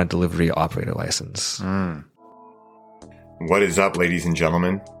Marijuana Delivery Operator License. What is up, ladies and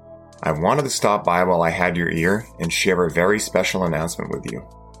gentlemen? I wanted to stop by while I had your ear and share a very special announcement with you.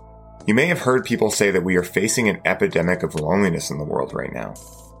 You may have heard people say that we are facing an epidemic of loneliness in the world right now.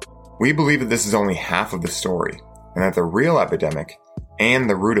 We believe that this is only half of the story, and that the real epidemic and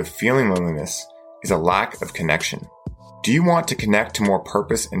the root of feeling loneliness is a lack of connection. Do you want to connect to more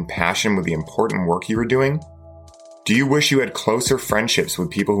purpose and passion with the important work you are doing? Do you wish you had closer friendships with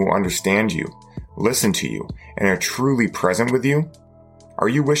people who understand you, listen to you, and are truly present with you? Are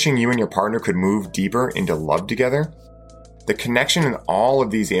you wishing you and your partner could move deeper into love together? The connection in all of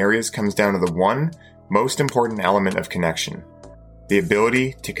these areas comes down to the one most important element of connection: the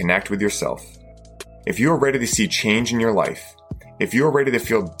ability to connect with yourself. If you are ready to see change in your life, if you are ready to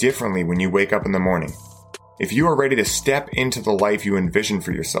feel differently when you wake up in the morning, if you are ready to step into the life you envision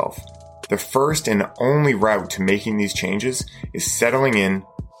for yourself, the first and only route to making these changes is settling in,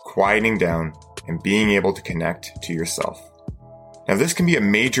 quieting down, and being able to connect to yourself. Now, this can be a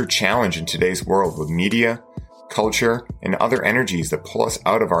major challenge in today's world with media, culture, and other energies that pull us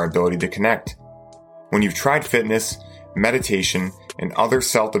out of our ability to connect. When you've tried fitness, meditation, and other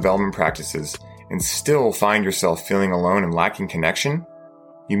self-development practices and still find yourself feeling alone and lacking connection,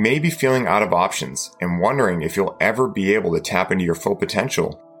 you may be feeling out of options and wondering if you'll ever be able to tap into your full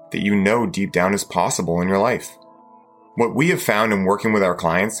potential that you know deep down is possible in your life. What we have found in working with our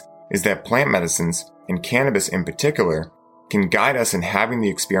clients is that plant medicines, and cannabis in particular, can guide us in having the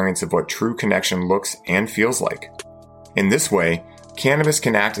experience of what true connection looks and feels like. In this way, cannabis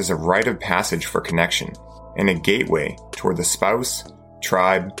can act as a rite of passage for connection and a gateway toward the spouse,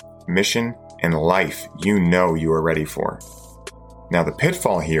 tribe, mission, and life you know you are ready for. Now, the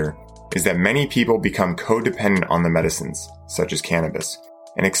pitfall here is that many people become codependent on the medicines, such as cannabis,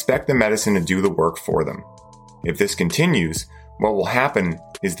 and expect the medicine to do the work for them. If this continues, what will happen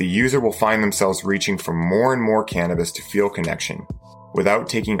is the user will find themselves reaching for more and more cannabis to feel connection, without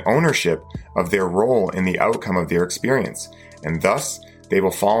taking ownership of their role in the outcome of their experience, and thus they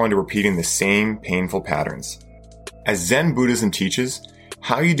will fall into repeating the same painful patterns. As Zen Buddhism teaches,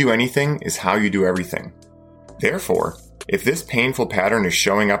 how you do anything is how you do everything. Therefore, if this painful pattern is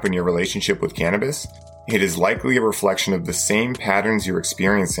showing up in your relationship with cannabis, it is likely a reflection of the same patterns you're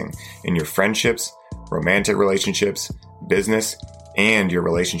experiencing in your friendships, romantic relationships, business, and your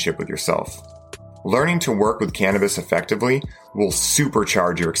relationship with yourself. Learning to work with cannabis effectively will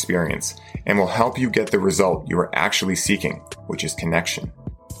supercharge your experience and will help you get the result you are actually seeking, which is connection.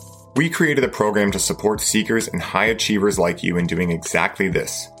 We created a program to support seekers and high achievers like you in doing exactly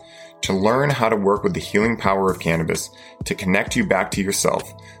this. To learn how to work with the healing power of cannabis to connect you back to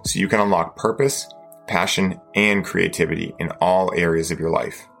yourself so you can unlock purpose, passion, and creativity in all areas of your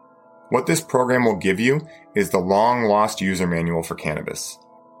life. What this program will give you is the long-lost user manual for cannabis.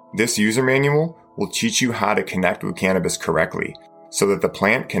 This user manual will teach you how to connect with cannabis correctly so that the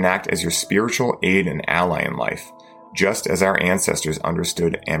plant can act as your spiritual aid and ally in life, just as our ancestors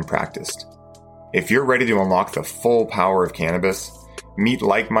understood and practiced. If you're ready to unlock the full power of cannabis, meet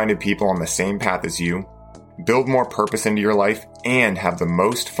like-minded people on the same path as you, build more purpose into your life, and have the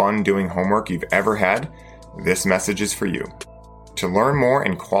most fun doing homework you've ever had, this message is for you. To learn more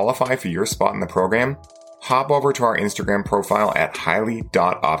and qualify for your spot in the program, hop over to our Instagram profile at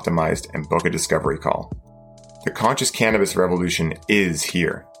highly.optimized and book a discovery call. The conscious cannabis revolution is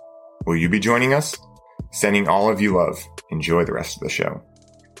here. Will you be joining us? Sending all of you love. Enjoy the rest of the show.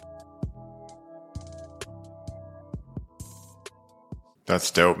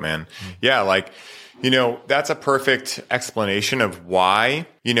 That's dope, man. Yeah, that's a perfect explanation of why,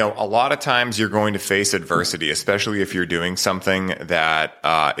 a lot of times you're going to face adversity, especially if you're doing something that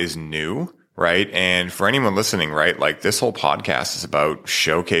is new, right? And for anyone listening, right, this whole podcast is about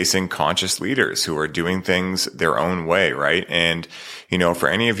showcasing conscious leaders who are doing things their own way, right? And, for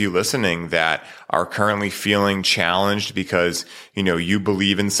any of you listening that are currently feeling challenged because, you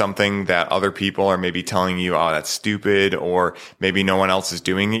believe in something that other people are maybe telling you, oh, that's stupid, or maybe no one else is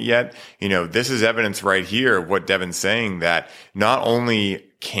doing it yet. This is evidence right here of what Devin's saying, that not only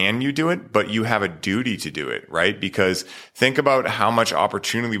can you do it, but you have a duty to do it, right? Because think about how much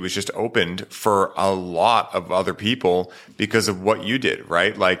opportunity was just opened for a lot of other people because of what you did,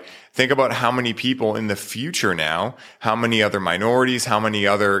 right? think about how many people in the future now, how many other minorities, how many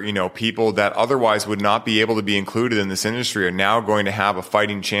other, people that otherwise would not be able to be included in this industry are now going to have a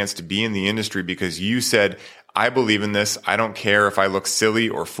fighting chance to be in the industry because you said, I believe in this. I don't care if I look silly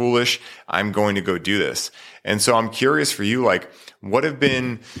or foolish. I'm going to go do this. And so I'm curious for you, like, what have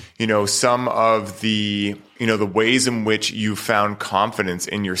been, some of the, the ways in which you found confidence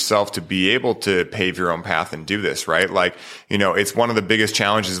in yourself to be able to pave your own path and do this, right? Like, it's one of the biggest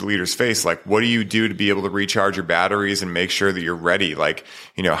challenges that leaders face. Like, what do you do to be able to recharge your batteries and make sure that you're ready? Like,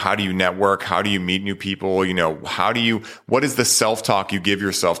 how do you network? How do you meet new people? What is the self-talk you give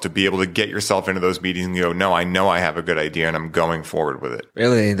yourself to be able to get yourself into those meetings and go, no, I know I have a good idea and I'm going forward with it?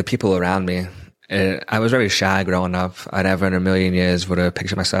 Really, the people around me. I was very shy growing up. I never in a million years would have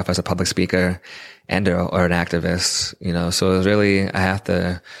pictured myself as a public speaker or an activist, So it was really, I have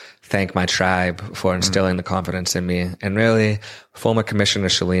to thank my tribe for instilling the confidence in me. And really, former Commissioner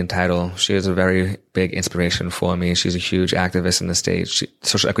Shalene Title, she was a very big inspiration for me. She's a huge activist in the state.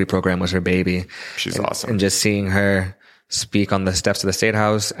 Social equity program was her baby. She's awesome. And just seeing her speak on the steps of the State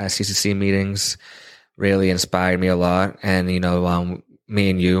House at CCC meetings really inspired me a lot. And, me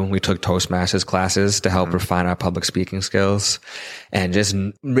and you, we took Toastmasters classes to help refine our public speaking skills, and just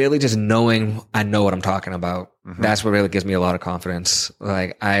knowing I know what I'm talking about. That's what really gives me a lot of confidence.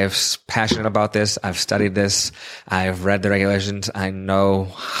 Like, I'm passionate about this. I've studied this. I've read the regulations. I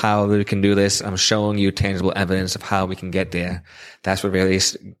know how we can do this. I'm showing you tangible evidence of how we can get there. That's what really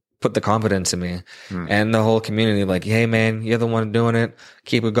put the confidence in me and the whole community. Like, hey man, you're the one doing it.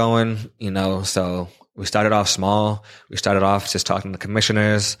 Keep it going. So we started off small. We started off just talking to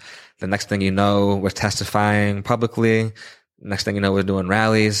commissioners. The next thing you know, we're testifying publicly. Next thing you know, we're doing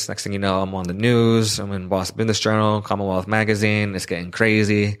rallies. Next thing you know, I'm on the news. I'm in Boston Business Journal, Commonwealth Magazine. It's getting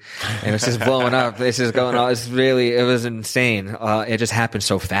crazy. And it's just blowing up. It's just going on. It was insane. It just happened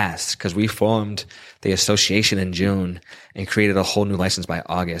so fast because we formed the association in June and created a whole new license by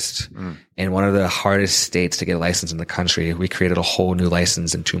August. In one of the hardest states to get a license in the country, we created a whole new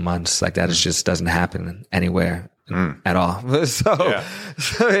license in 2 months. Like, that just doesn't happen anywhere at all. So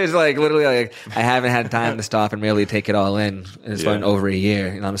it's like literally like I haven't had time to stop and really take it all in. It's been over a year,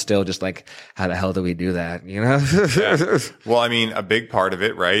 and I'm still just like, how the hell do we do that? Well, I mean, a big part of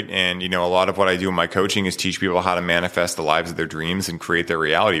it, right? And a lot of what I do in my coaching is teach people how to manifest the lives of their dreams and create their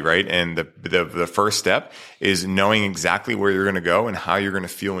reality, right? And the first step is knowing exactly where you're going to go and how you're going to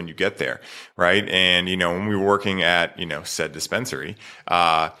feel when you get there, right? And when we were working at said dispensary,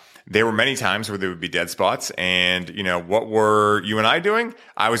 there were many times where there would be dead spots. And, what were you and I doing?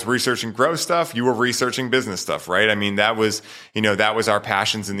 I was researching growth stuff. You were researching business stuff, right? I mean, that was our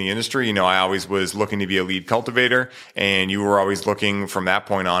passions in the industry. I always was looking to be a lead cultivator, and you were always looking from that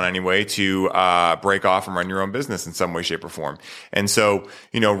point on anyway to, break off and run your own business in some way, shape or form. And so,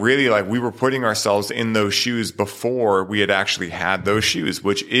 really like we were putting ourselves in those shoes before we had actually had those shoes,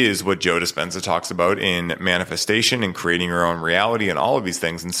 which is what Joe Dispenza talks about in manifestation and creating your own reality and all of these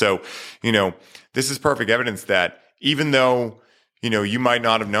things. And so, this is perfect evidence that even though, you might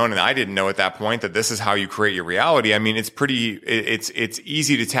not have known, and I didn't know at that point, that this is how you create your reality. I mean, it's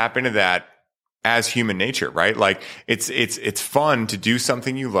easy to tap into that as human nature, right? Like it's fun to do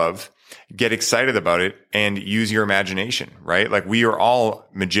something you love, get excited about it, and use your imagination, right? Like, we are all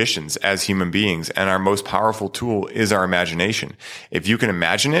magicians as human beings, and our most powerful tool is our imagination. If you can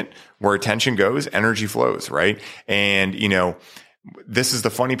imagine it, where attention goes, energy flows, right? And, this is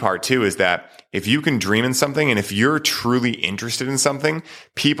the funny part too, is that if you can dream in something and if you're truly interested in something,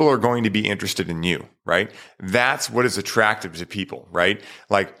 people are going to be interested in you, right? That's what is attractive to people, right?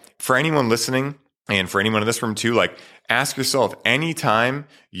 Like, for anyone listening and for anyone in this room too, like, ask yourself, anytime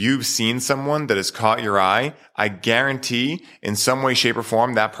you've seen someone that has caught your eye, I guarantee in some way, shape or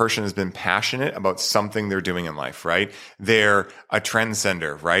form, that person has been passionate about something they're doing in life, right? They're a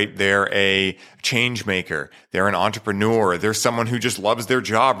trendsetter, right? They're a change maker. They're an entrepreneur. They're someone who just loves their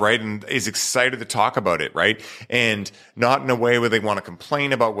job, right? And is excited to talk about it, right? And not in a way where they want to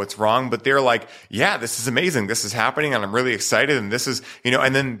complain about what's wrong, but they're like, yeah, this is amazing. This is happening and I'm really excited. And this is,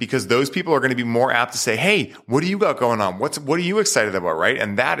 and then because those people are going to be more apt to say, hey, what do you got going on? What are you excited about, right?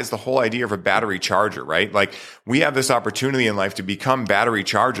 And that is the whole idea of a battery charger, right? Like, we have this opportunity in life to become battery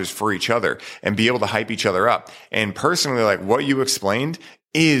chargers for each other and be able to hype each other up. And personally, like what you explained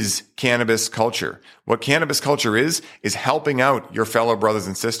is cannabis culture. What cannabis culture is helping out your fellow brothers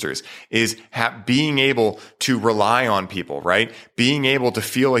and sisters, is being able to rely on people, right? Being able to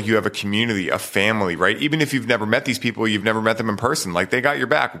feel like you have a community, a family, right? Even if you've never met these people, you've never met them in person, like they got your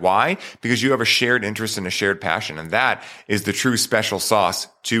back. Why? Because you have a shared interest and a shared passion. And that is the true special sauce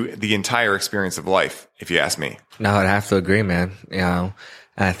to the entire experience of life, if you ask me. No, I'd have to agree, man.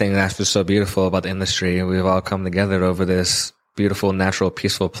 And I think that's what's so beautiful about the industry. We've all come together over this beautiful, natural,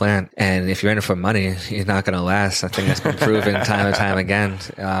 peaceful plant. And if you're in it for money, you're not going to last. I think that's been proven time and time again.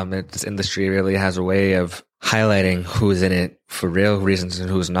 This industry really has a way of highlighting who's in it for real reasons and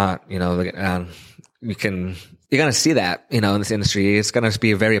who's not. You know, you're going to see that, you know, in this industry. It's going to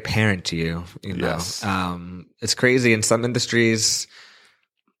be very apparent to you, you know. Yes. It's crazy. In some industries,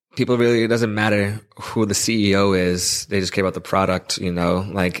 people really, it doesn't matter who the CEO is. They just care about the product, you know,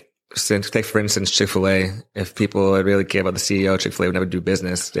 like, take for instance Chick-fil-A. If people really care about the CEO, Chick-fil-A would never do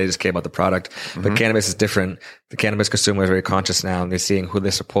business. They just care about the product. But cannabis is different. The cannabis consumer is very conscious now, and they're seeing who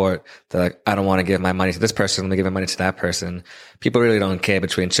they support. They're like, I don't want to give my money to this person. Let me give my money to that person. People really don't care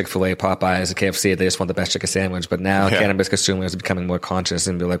between Chick-fil-A, Popeyes, and KFC. They just want the best chicken sandwich. But now cannabis consumers are becoming more conscious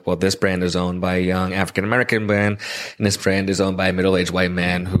and be like, well, this brand is owned by a young African-American man, and this brand is owned by a middle-aged white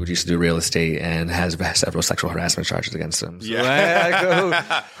man who used to do real estate and has several sexual harassment charges against him. So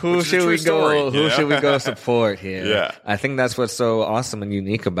who should we go? Who should we go support here? Yeah. I think that's what's so awesome and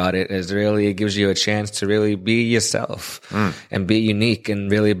unique about it, is really it gives you a chance to really be yourself and be unique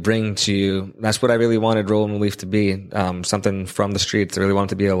and really bring to you. That's what I really wanted Rolling Leaf to be. Something from the streets. I really want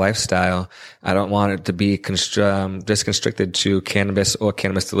it to be a lifestyle. I don't want it to be just constricted to cannabis or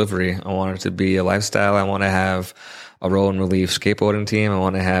cannabis delivery. I want it to be a lifestyle. I want to have a Rolling Relief skateboarding team. I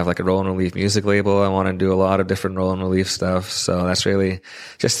want to have like a Rolling Relief music label. I want to do a lot of different Rolling Relief stuff. So that's really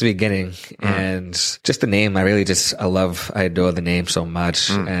just the beginning. And just the name, I adore the name so much.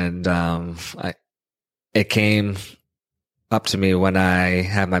 And it came up to me when I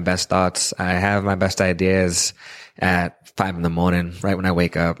have my best thoughts. I have my best ideas at 5 a.m, right when I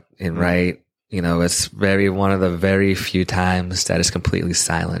wake up, and you know, it's one of the very few times that it's completely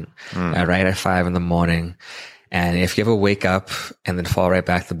silent. Right at 5 a.m. And if you ever wake up and then fall right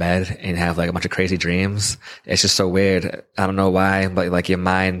back to bed and have like a bunch of crazy dreams, it's just so weird. I don't know why, but like your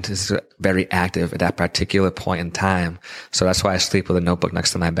mind is very active at that particular point in time. So that's why I sleep with a notebook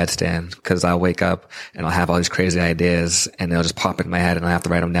next to my bedstand, because I'll wake up and I'll have all these crazy ideas and they'll just pop into my head and I have to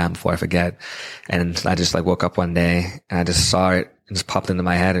write them down before I forget. And I just like woke up one day and I just saw it and just popped into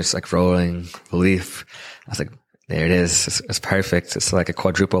my head. It's like Rolling Relief. I was like, there it is. It's perfect. It's like a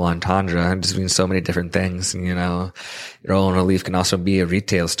quadruple entendre. It just means so many different things. You know, Rolling Relief can also be a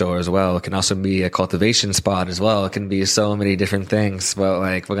retail store as well. It can also be a cultivation spot as well. It can be so many different things. But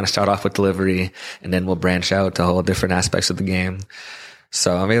like, we're going to start off with delivery and then we'll branch out to whole different aspects of the game.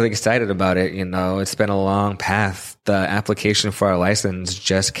 So I'm really excited about it. You know, it's been a long path. The application for our license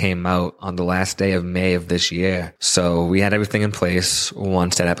just came out on the last day of May of this year. So we had everything in place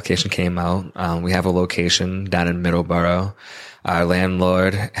once that application came out. We have a location down in Middleborough. Our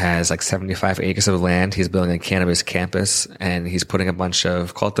landlord has like 75 acres of land. He's building a cannabis campus and he's putting a bunch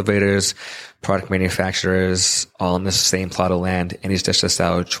of cultivators, product manufacturers all in the same plot of land. And he's just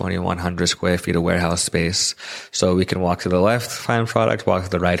out 2,100 square feet of warehouse space. So we can walk to the left, find product, walk to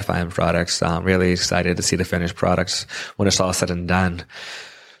the right, find products. I'm really excited to see the finished products when it's all said and done.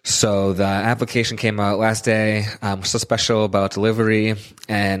 So the application came out last day. What's so special about delivery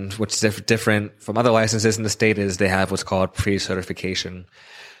and what's different from other licenses in the state is they have what's called pre-certification.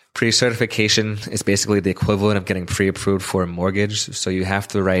 Pre-certification is basically the equivalent of getting pre-approved for a mortgage. So you have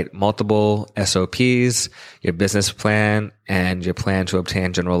to write multiple SOPs, your business plan, and your plan to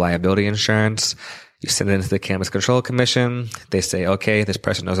obtain general liability insurance. You send it into the Cannabis Control Commission. They say, okay, this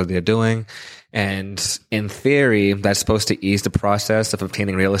person knows what they're doing. And in theory, that's supposed to ease the process of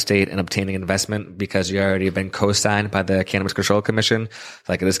obtaining real estate and obtaining investment because you already been co-signed by the Cannabis Control Commission.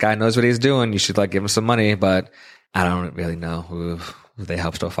 Like, this guy knows what he's doing. You should like give him some money, but I don't really know who they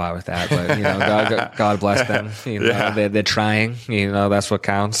help so far with that. But, you know, God bless them. You know, they're trying, you know, that's what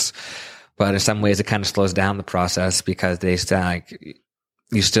counts. But in some ways it kind of slows down the process because they like,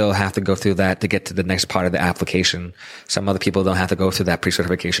 you still have to go through that to get to the next part of the application. Some other people don't have to go through that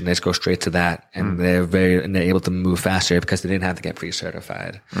pre-certification. They just go straight to that and they're able to move faster because they didn't have to get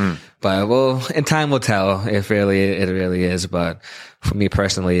pre-certified. But well, in time will tell if it really is. But for me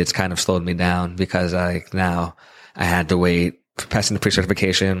personally, it's kind of slowed me down because now I had to wait for passing the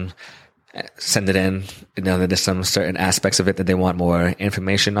pre-certification, send it in. You know, there's some certain aspects of it that they want more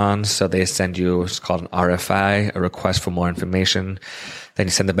information on. So they send you what's called an RFI, a request for more information. Then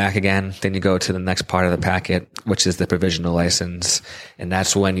you send it back again. Then you go to the next part of the packet, which is the provisional license. And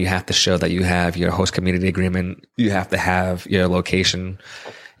that's when you have to show that you have your host community agreement. You have to have your location.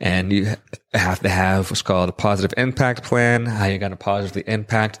 And you have to have what's called a positive impact plan, how you're going to positively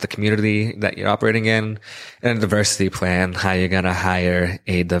impact the community that you're operating in, and a diversity plan, how you're going to hire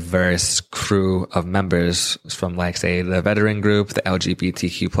a diverse crew of members from, like, say, the veteran group, the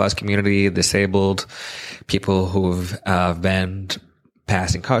LGBTQ plus community, disabled, people who've been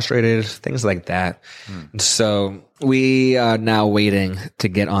past incarcerated, things like that. So we are now waiting to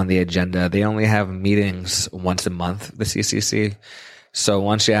get on the agenda. They only have meetings once a month, the CCC. So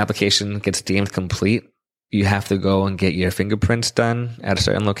once your application gets deemed complete, you have to go and get your fingerprints done at a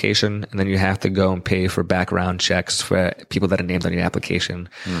certain location, and then you have to go and pay for background checks for people that are named on your application.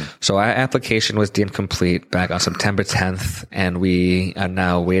 So our application was deemed complete back on September 10th, and we are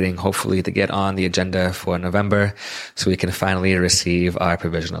now waiting, hopefully, to get on the agenda for November so we can finally receive our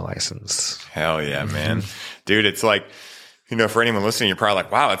provisional license. Hell yeah, man. Dude, it's like, for anyone listening, you're probably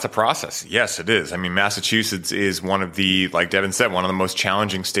like, wow, that's a process. Yes, it is. I mean, Massachusetts is one of the, like Devin said, one of the most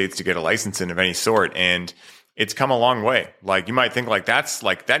challenging states to get a license in of any sort. And it's come a long way. Like, you might think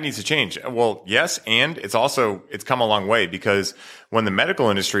that needs to change. Well, yes. And it's come a long way, because when the medical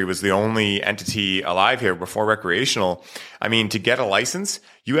industry was the only entity alive here before recreational, I mean, to get a license,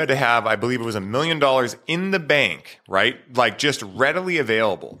 you had to have, I believe it was $1 million in the bank, right? Like, just readily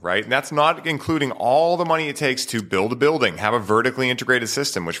available, right? And that's not including all the money it takes to build a building, have a vertically integrated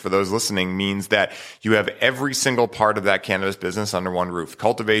system, which for those listening means that you have every single part of that cannabis business under one roof: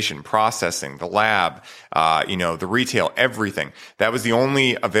 cultivation, processing, the lab, the retail, everything. That was the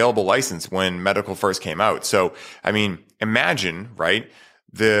only available license when medical first came out. So, I mean, imagine, right?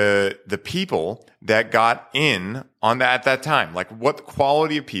 The people that got in on that at that time, like, what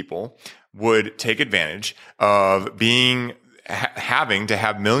quality of people would take advantage of having to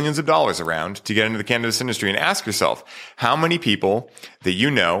have millions of dollars around to get into the cannabis industry. And ask yourself, how many people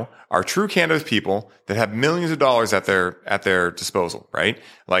that are true cannabis people that have millions of dollars at their disposal, right?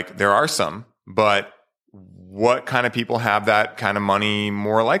 Like, there are some, but what kind of people have that kind of money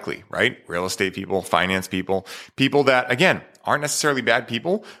more likely, right? Real estate people, finance people that, again, aren't necessarily bad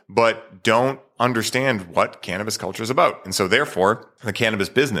people, but don't understand what cannabis culture is about. And so therefore, the cannabis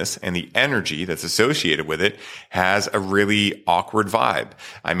business and the energy that's associated with it has a really awkward vibe.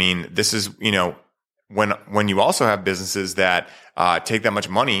 I mean, this is, when you also have businesses that take that much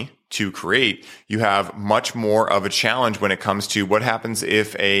money to create, you have much more of a challenge when it comes to what happens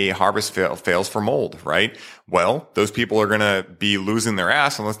if a harvest fails for mold, right? Well, those people are going to be losing their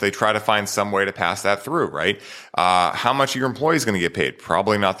ass unless they try to find some way to pass that through, right? How much are your employees going to get paid?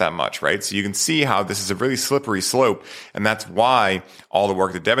 Probably not that much, right? So you can see how this is a really slippery slope. And that's why all the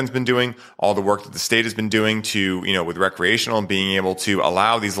work that Devin's been doing, all the work that the state has been doing to, with recreational and being able to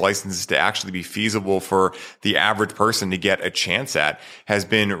allow these licenses to actually be feasible for the average person to get a chance at, has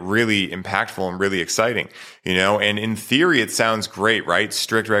been really impactful and really exciting, and in theory, it sounds great, right?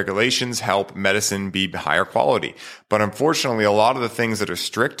 Strict regulations help medicine be higher quality. But unfortunately, a lot of the things that are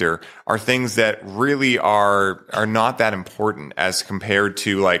stricter are things that really are not that important as compared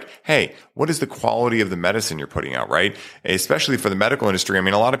to, like, hey, what is the quality of the medicine you're putting out, right? Especially for the medical industry. I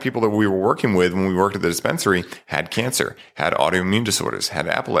mean, a lot of people that we were working with when we worked at the dispensary had cancer, had autoimmune disorders, had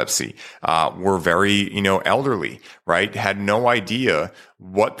epilepsy, were very, elderly, right? Had no idea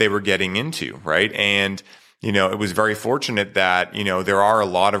what they were getting into, right? And it was very fortunate that, there are a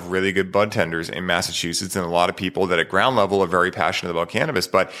lot of really good bud tenders in Massachusetts and a lot of people that at ground level are very passionate about cannabis.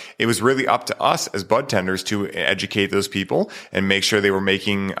 But it was really up to us as bud tenders to educate those people and make sure they were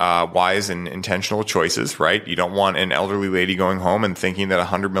making wise and intentional choices, right? You don't want an elderly lady going home and thinking that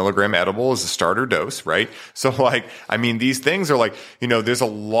 100 milligram edible is a starter dose, right? So, these things are like, there's a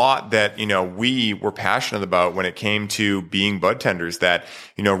lot that, we were passionate about when it came to being bud tenders that,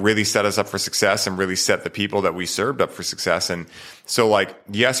 really set us up for success and really set the people that we served up for success. And so,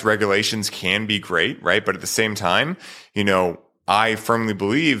 yes, regulations can be great, right? But at the same time, I firmly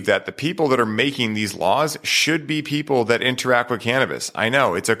believe that the people that are making these laws should be people that interact with cannabis. I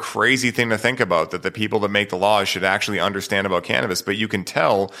know it's a crazy thing to think about, that the people that make the laws should actually understand about cannabis, but you can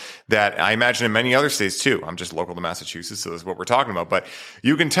tell that, I imagine in many other states too. I'm just local to Massachusetts, so this is what we're talking about, but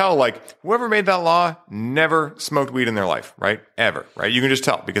you can tell, whoever made that law never smoked weed in their life, right? Ever, right? You can just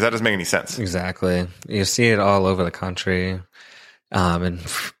tell, because that doesn't make any sense. Exactly. You see it all over the country. In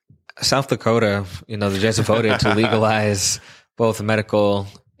South Dakota, they just voted to legalize both medical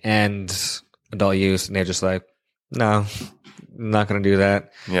and adult use, and they're just like, no, not going to do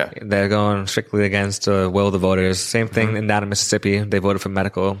that. Yeah. They're going strictly against the will of the voters. Same thing down in Mississippi. They voted for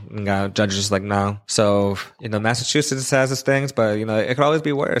medical, and judges just like, no. So, Massachusetts has its things, but, it could always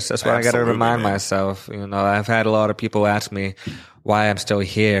be worse. That's why I got to remind myself. I've had a lot of people ask me, why I'm still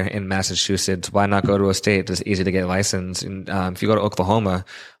here in Massachusetts. Why not go to a state that's easy to get licensed? And, if you go to Oklahoma,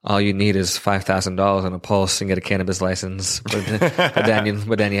 all you need is $5,000 on a pulse and get a cannabis license. But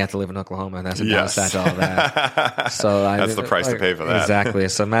then you have to live in Oklahoma, and that's a downside to all that. So that's the price to pay for that. Exactly.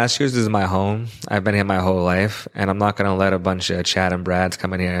 So Massachusetts is my home. I've been here my whole life, and I'm not going to let a bunch of Chad and Brads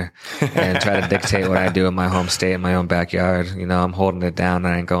come in here and try to dictate what I do in my home state, in my own backyard. I'm holding it down,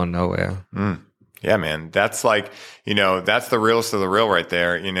 and I ain't going nowhere. Yeah, man. That's like, that's the realest of the real right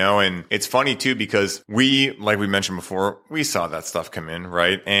there, and it's funny too, because like we mentioned before, we saw that stuff come in,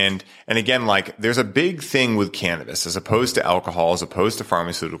 right? And again, like there's a big thing with cannabis as opposed to alcohol, as opposed to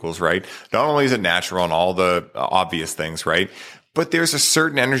pharmaceuticals, right? Not only is it natural and all the obvious things, right? But there's a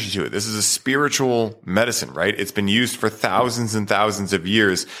certain energy to it. This is a spiritual medicine, right? It's been used for thousands and thousands of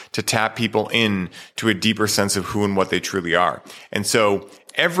years to tap people in to a deeper sense of who and what they truly are. And so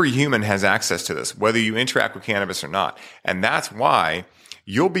every human has access to this, whether you interact with cannabis or not. And that's why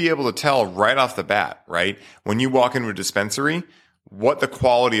you'll be able to tell right off the bat, right? When you walk into a dispensary, what the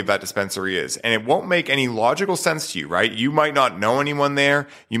quality of that dispensary is. And it won't make any logical sense to you, right? You might not know anyone there.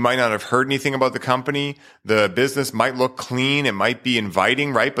 You might not have heard anything about the company. The business might look clean. It might be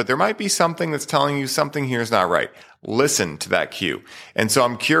inviting, right? But there might be something that's telling you something here is not right. Listen to that cue. And so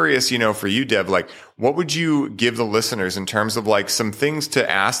I'm curious, for you, Dev, like, what would you give the listeners in terms of like some things to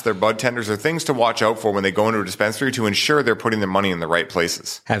ask their bud tenders or things to watch out for when they go into a dispensary to ensure they're putting their money in the right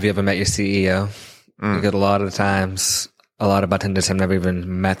places? Have you ever met your CEO? Because a lot of the times, a lot of bartenders have never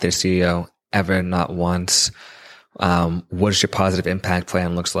even met their CEO ever, not once. What does your positive impact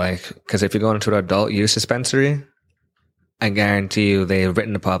plan looks like? Because if you're going into an adult use dispensary, I guarantee you they've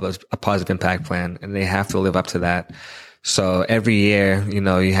written a positive impact plan, and they have to live up to that. So every year,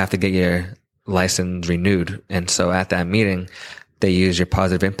 you have to get your license renewed. And so at that meeting, they use your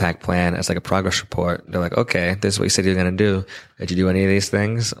positive impact plan as like a progress report. They're like, okay, this is what you said you were going to do. Did you do any of these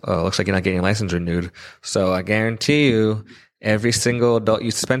things? Oh, it looks like you're not getting your license renewed. So I guarantee you, every single adult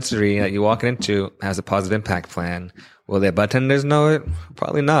use dispensary that you walk into has a positive impact plan. Will their bartenders know it?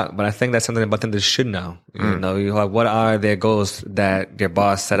 Probably not. But I think that's something that bartenders should know. What are their goals that their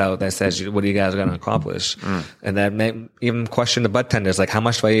boss set out that says, what are you guys going to accomplish? And that may even question the bartenders, like, how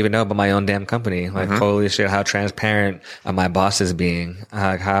much do I even know about my own damn company? Like, holy shit, how transparent are my bosses being?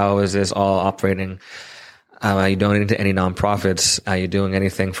 How is this all operating? Are you donating to any nonprofits? Are you doing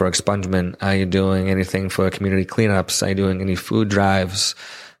anything for expungement? Are you doing anything for community cleanups? Are you doing any food drives?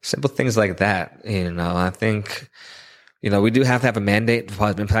 Simple things like that. I think, we do have to have a mandate for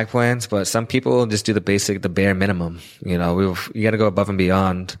positive impact plans, but some people just do the bare minimum. You got to go above and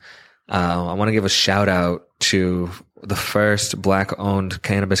beyond. I want to give a shout out to the first Black-owned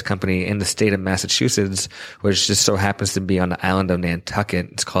cannabis company in the state of Massachusetts, which just so happens to be on the island of Nantucket.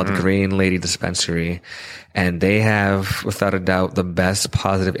 It's called Green Lady Dispensary. And they have, without a doubt, the best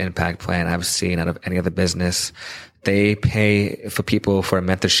positive impact plan I've seen out of any other business. They pay for people for a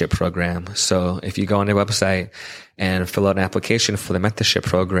mentorship program. So if you go on their website and fill out an application for the mentorship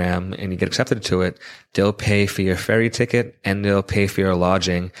program and you get accepted to it, they'll pay for your ferry ticket and they'll pay for your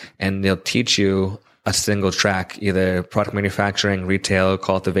lodging, and they'll teach you a single track, either product manufacturing, retail,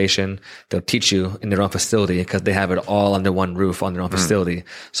 cultivation. They'll teach you in their own facility because they have it all under one roof on their own facility.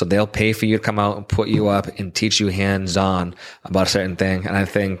 So they'll pay for you to come out and put you up and teach you hands-on about a certain thing. And I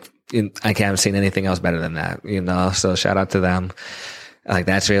think I haven't seen anything else better than that, so shout out to them. Like,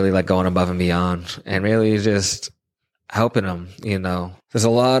 that's really like going above and beyond and really just helping them. There's a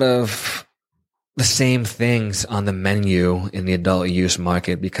lot of the same things on the menu in the adult use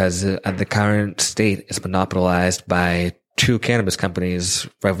market because the current state is monopolized by two cannabis companies,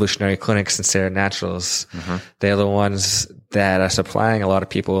 Revolutionary Clinics and Sarah Naturals. They're the ones that are supplying a lot of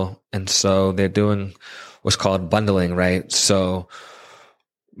people. And so they're doing what's called bundling, right? So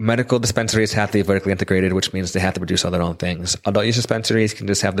medical dispensaries have to be vertically integrated, which means they have to produce all their own things. Adult use dispensaries can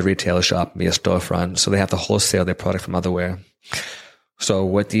just have the retail shop be a storefront. So they have to wholesale their product from otherwhere. So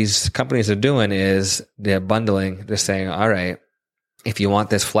what these companies are doing is they're bundling. They're saying, all right, if you want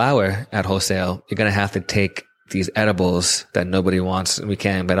this flower at wholesale, you're going to have to take these edibles that nobody wants and we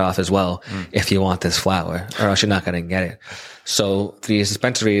can't get off as well if you want this flower, or else you're not going to get it. So these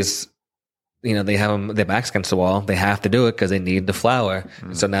dispensaries, they have their backs against the wall. They have to do it because they need the flower.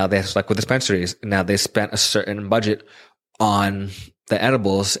 And so now they're stuck with dispensaries. And now they spent a certain budget on the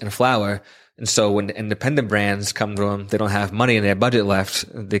edibles and flower. And so when the independent brands come to them, they don't have money in their budget left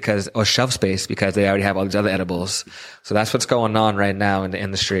or shelf space because they already have all these other edibles. So that's what's going on right now in the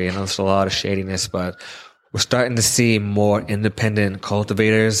industry. And there's a lot of shadiness, but we're starting to see more independent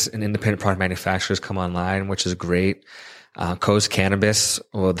cultivators and independent product manufacturers come online, which is great. Coast Cannabis,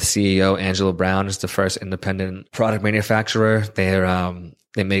 well, the CEO, Angela Brown, is the first independent product manufacturer.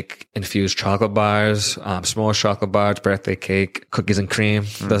 They make infused chocolate bars, small chocolate bars, birthday cake, cookies and cream.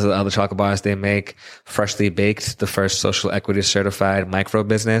 Those are the other chocolate bars they make. Freshly Baked, the first social equity certified micro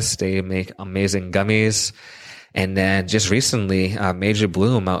business. They make amazing gummies. And then just recently, Major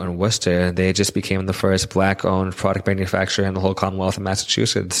Bloom out in Worcester, they just became the first Black-owned product manufacturer in the whole Commonwealth of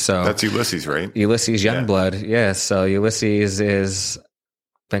Massachusetts. So that's Ulysses, right? Ulysses Youngblood, yeah. So Ulysses is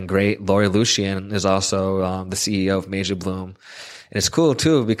been great. Lori Lucian is also the CEO of Major Bloom, and it's cool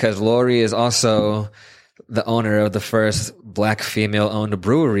too because Lori is also the owner of the first Black female-owned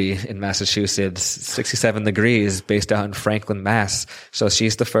brewery in Massachusetts, 67 Degrees, based out in Franklin, Mass. So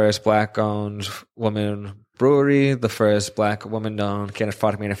she's the first Black-owned woman brewery, the first Black woman-owned cannabis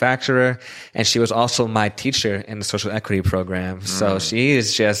product manufacturer, and she was also my teacher in the social equity program. So she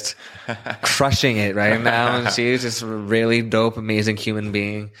is just crushing it right now, and she is just a really dope, amazing human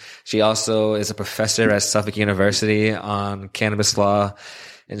being. She also is a professor at Suffolk University on cannabis law,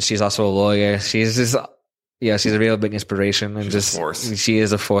 and she's also a lawyer. She's just... Yeah, she's a real big inspiration, and she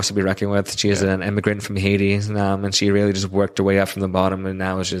is a force to be reckoned with. She is an immigrant from Haiti, and she really just worked her way up from the bottom, and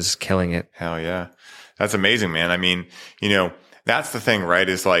now is just killing it. Hell yeah. That's amazing, man. I mean, that's the thing, right?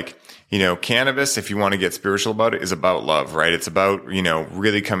 Is like, cannabis, if you want to get spiritual about it, is about love, right? It's about,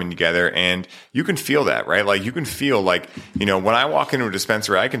 really coming together, and you can feel that, right? Like you can feel like, when I walk into a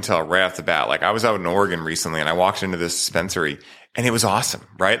dispensary, I can tell right off the bat. Like I was out in Oregon recently and I walked into this dispensary and it was awesome,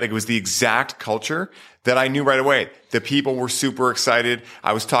 right? Like it was the exact culture that I knew right away. The people were super excited.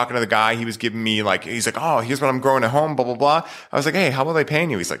 I was talking to the guy. He was giving me he's like, oh, here's what I'm growing at home, blah, blah, blah. I was like, hey, how are they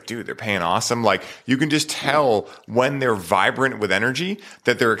paying you? He's like, dude, they're paying awesome. Like you can just tell when they're vibrant with energy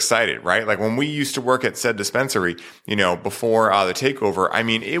that they're excited, right? Like when we used to work at said dispensary, before the takeover, I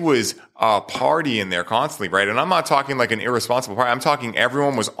mean, it was a party in there constantly, right? And I'm not talking like an irresponsible party. I'm talking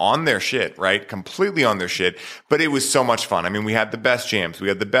everyone was on their shit, right? Completely on their shit. But it was so much fun. I mean, we had the best jams. We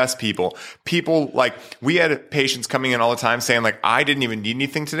had the best people. We had patients coming in all the time saying like, I didn't even need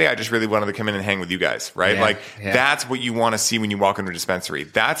anything today. I just really wanted to come in and hang with you guys, right? That's what you want to see when you walk into a dispensary.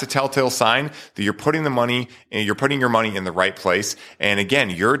 That's a telltale sign that you're putting your money in the right place. And again,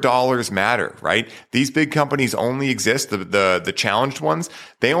 your dollars matter, right? These big companies only exist, the challenged ones,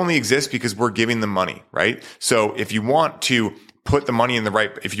 they only exist because we're giving them money, right? So if you want to put the money in the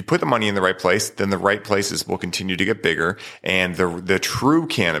right place, then the right places will continue to get bigger. And the true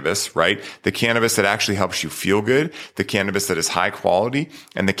cannabis, right? The cannabis that actually helps you feel good, the cannabis that is high quality,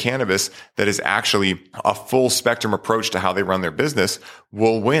 and the cannabis that is actually a full spectrum approach to how they run their business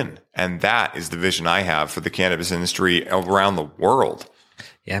will win. And that is the vision I have for the cannabis industry around the world.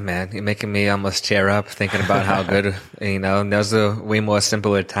 Yeah, man, you're making me almost tear up thinking about how good, there was a way more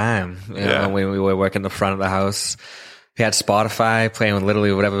simpler time, when we were working the front of the house. We had Spotify playing with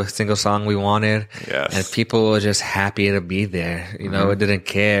literally whatever single song we wanted. Yes. And people were just happy to be there. It didn't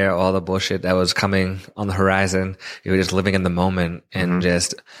care all the bullshit that was coming on the horizon. You were just living in the moment and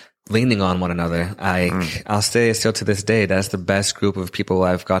just leaning on one another. I'll say still to this day, that's the best group of people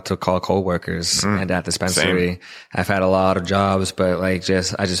I've got to call coworkers and at dispensary. Same. I've had a lot of jobs, but I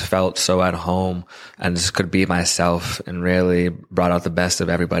just felt so at home and just could be myself and really brought out the best of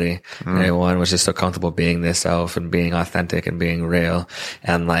everybody. And everyone was just so comfortable being their self and being authentic and being real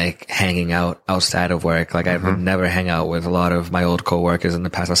and hanging out outside of work. I would never hang out with a lot of my old coworkers in the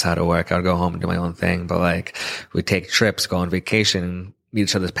past outside of work. I would go home and do my own thing, but we'd take trips, go on vacation, meet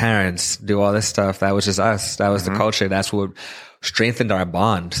each other's parents, do all this stuff. That was just us. That was the culture. That's what strengthened our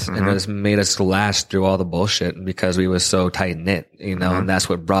bond and it made us last through all the bullshit because we were so tight knit, and that's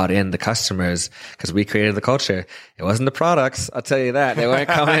what brought in the customers because we created the culture. It wasn't the products. I'll tell you that. They weren't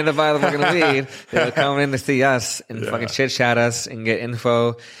coming in to buy the fucking weed. They were coming in to see us and fucking chit chat us and get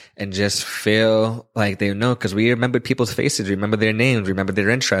info and just feel like they know because we remembered people's faces, remember their names, remember their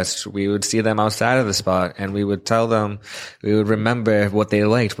interests. We would see them outside of the spot and we would tell them, we would remember what they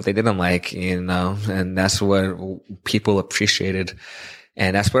liked, what they didn't like, and that's what people appreciated.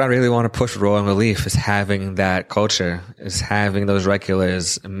 And that's what I really want to push Rolling Relief is having that culture, is having those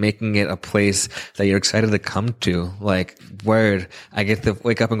regulars, making it a place that you're excited to come to. Word, I get to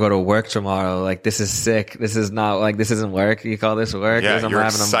wake up and go to work tomorrow. This is sick. This is not this isn't work. You call this work? Yeah, I'm you're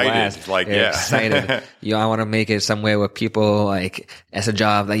having excited. A blast. Excited. I want to make it somewhere where people it's a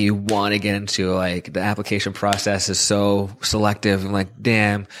job that you want to get into. The application process is so selective. I'm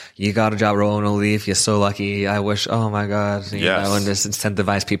damn, you got a job Rolling Relief. You're so lucky. I wish, oh my God, and just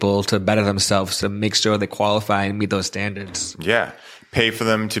incentivize people to better themselves, to make sure they qualify and meet those standards. Yeah. Pay for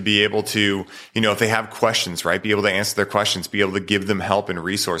them to be able to, if they have questions, right? Be able to answer their questions, be able to give them help and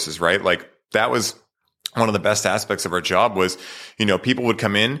resources, right? That was one of the best aspects of our job was, people would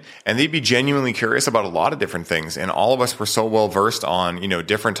come in and they'd be genuinely curious about a lot of different things. And all of us were so well versed on,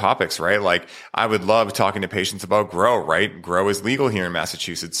 different topics, right? Like I would love talking to patients about grow, right? Grow is legal here in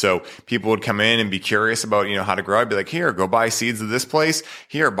Massachusetts. So people would come in and be curious about, how to grow. I'd be like, here, go buy seeds of this place.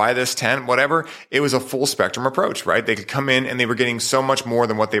 Here, buy this tent, whatever. It was a full spectrum approach, right? They could come in and they were getting so much more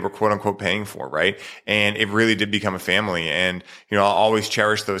than what they were quote unquote paying for, right? And it really did become a family. And, I'll always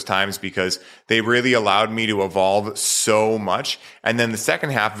cherish those times because they really allowed me to evolve so much. And then the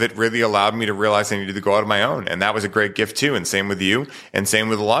second half of it really allowed me to realize I needed to go out on my own. And that was a great gift too. And same with you and same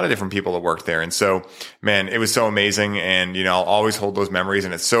with a lot of different people that worked there. And so, man, it was so amazing. And, I'll always hold those memories.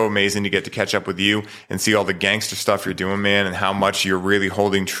 And it's so amazing to get to catch up with you and see all the gangster stuff you're doing, man, and how much you're really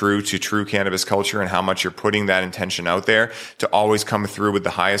holding true to true cannabis culture and how much you're putting that intention out there to always come through with the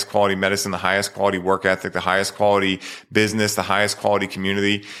highest quality medicine, the highest quality work ethic, the highest quality business, the highest quality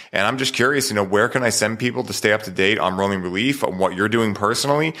community. And I'm just curious, where can I send people to stay up to date on Rolling Relief, on what you're doing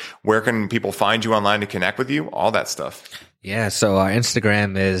personally? Where can people find you online to connect with you? All that stuff. Yeah. So our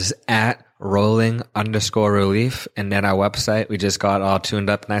Instagram is at rolling_relief. And then our website, we just got all tuned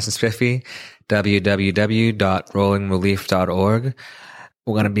up nice and spiffy, www.rollingrelief.org.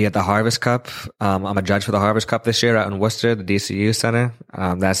 We're going to be at the Harvest Cup. I'm a judge for the Harvest Cup this year out in Worcester, the DCU Center.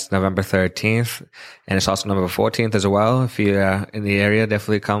 That's November 13th. And it's also November 14th as well. If you're in the area,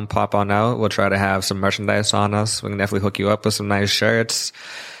 definitely come pop on out. We'll try to have some merchandise on us. We can definitely hook you up with some nice shirts.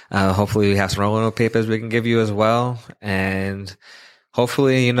 Hopefully we have some rolling papers we can give you as well. And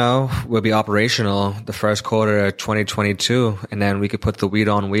hopefully, we'll be operational the first quarter of 2022. And then we could put the weed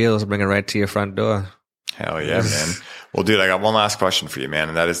on wheels and bring it right to your front door. Hell yeah, man. Well, dude, I got one last question for you, man.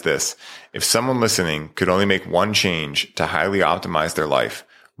 And that is this. If someone listening could only make one change to highly optimize their life,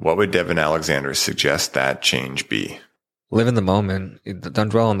 what would Devin Alexander suggest that change be? Live in the moment. Don't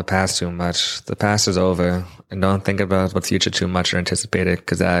dwell on the past too much. The past is over. And don't think about the future too much or anticipate it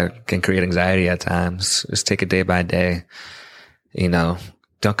because that can create anxiety at times. Just take it day by day.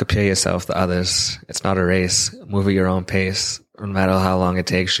 Don't compare yourself to others. It's not a race. Move at your own pace, no matter how long it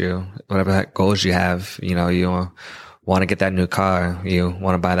takes you. Whatever goals you have, you want to get that new car. You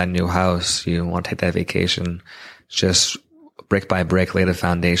want to buy that new house. You want to take that vacation. Just brick by brick, lay the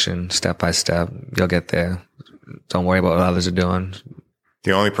foundation, step by step. You'll get there. Don't worry about what others are doing.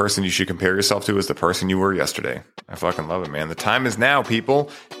 The only person you should compare yourself to is the person you were yesterday. I fucking love it, man. The time is now, people,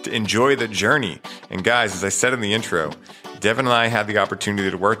 to enjoy the journey. And guys, as I said in the intro, Devin and I had the opportunity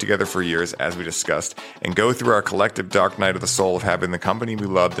to work together for years, as we discussed, and go through our collective dark night of the soul of having the company we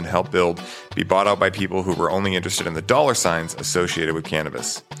loved and helped build be bought out by people who were only interested in the dollar signs associated with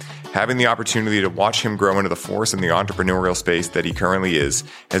cannabis. Having the opportunity to watch him grow into the force in the entrepreneurial space that he currently is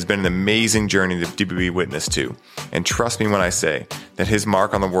has been an amazing journey to be witness to. And trust me when I say that his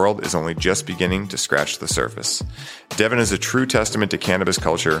mark on the world is only just beginning to scratch the surface. Devin is a true testament to cannabis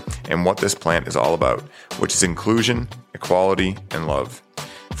culture and what this plant is all about, which is inclusion, equality, and love.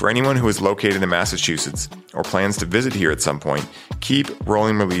 For anyone who is located in Massachusetts or plans to visit here at some point, keep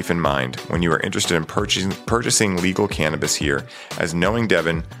Rolling Relief in mind when you are interested in purchasing legal cannabis here, as knowing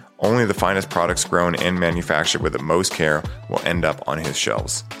Devin, only the finest products grown and manufactured with the most care will end up on his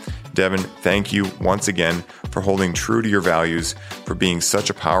shelves. Devin, thank you once again for holding true to your values, for being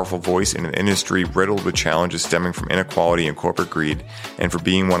such a powerful voice in an industry riddled with challenges stemming from inequality and corporate greed, and for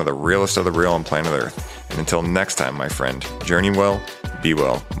being one of the realest of the real on planet Earth. And until next time, my friend, journey well, be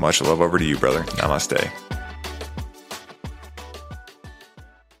well. Much love over to you, brother. Namaste.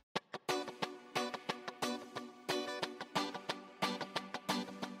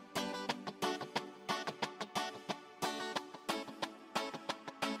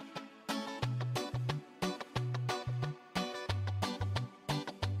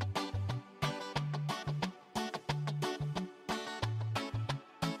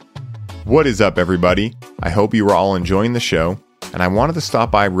 What is up, everybody? I hope you are all enjoying the show, and I wanted to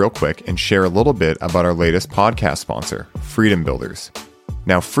stop by real quick and share a little bit about our latest podcast sponsor, Freedom Builders.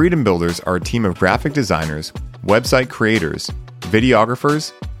 Now, Freedom Builders are a team of graphic designers, website creators,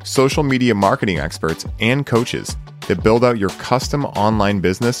 videographers, social media marketing experts, and coaches that build out your custom online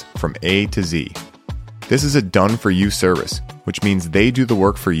business from A to Z. This is a done-for-you service, which means they do the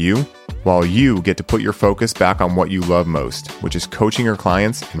work for you, while you get to put your focus back on what you love most, which is coaching your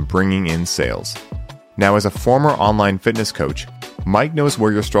clients and bringing in sales. Now, as a former online fitness coach, Mike knows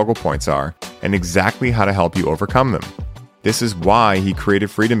where your struggle points are and exactly how to help you overcome them. This is why he created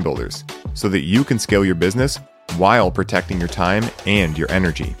Freedom Builders, so that you can scale your business while protecting your time and your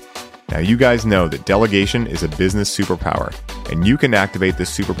energy. Now, you guys know that delegation is a business superpower, and you can activate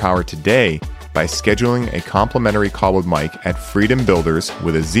this superpower today by scheduling a complimentary call with Mike at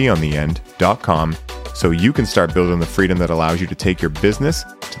freedombuilders.com so you can start building the freedom that allows you to take your business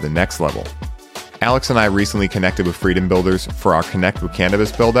to the next level. Alex and I recently connected with Freedom Builders for our Connect with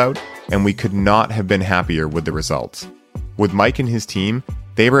Cannabis build-out, and we could not have been happier with the results. With Mike and his team,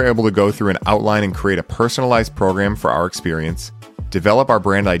 they were able to go through an outline and create a personalized program for our experience, develop our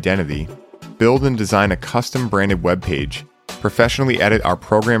brand identity, build and design a custom branded webpage, professionally edit our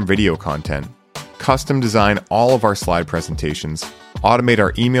program video content, custom design all of our slide presentations, automate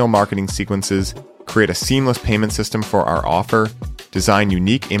our email marketing sequences, create a seamless payment system for our offer, design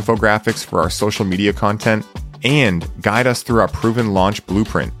unique infographics for our social media content, and guide us through our proven launch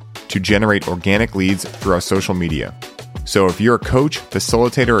blueprint to generate organic leads through our social media. So if you're a coach,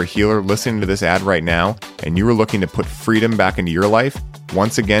 facilitator, or healer listening to this ad right now, and you are looking to put freedom back into your life,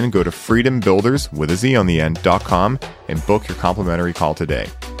 once again, go to freedombuilders.com and book your complimentary call today.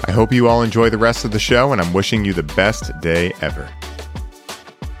 I hope you all enjoy the rest of the show, and I'm wishing you the best day ever.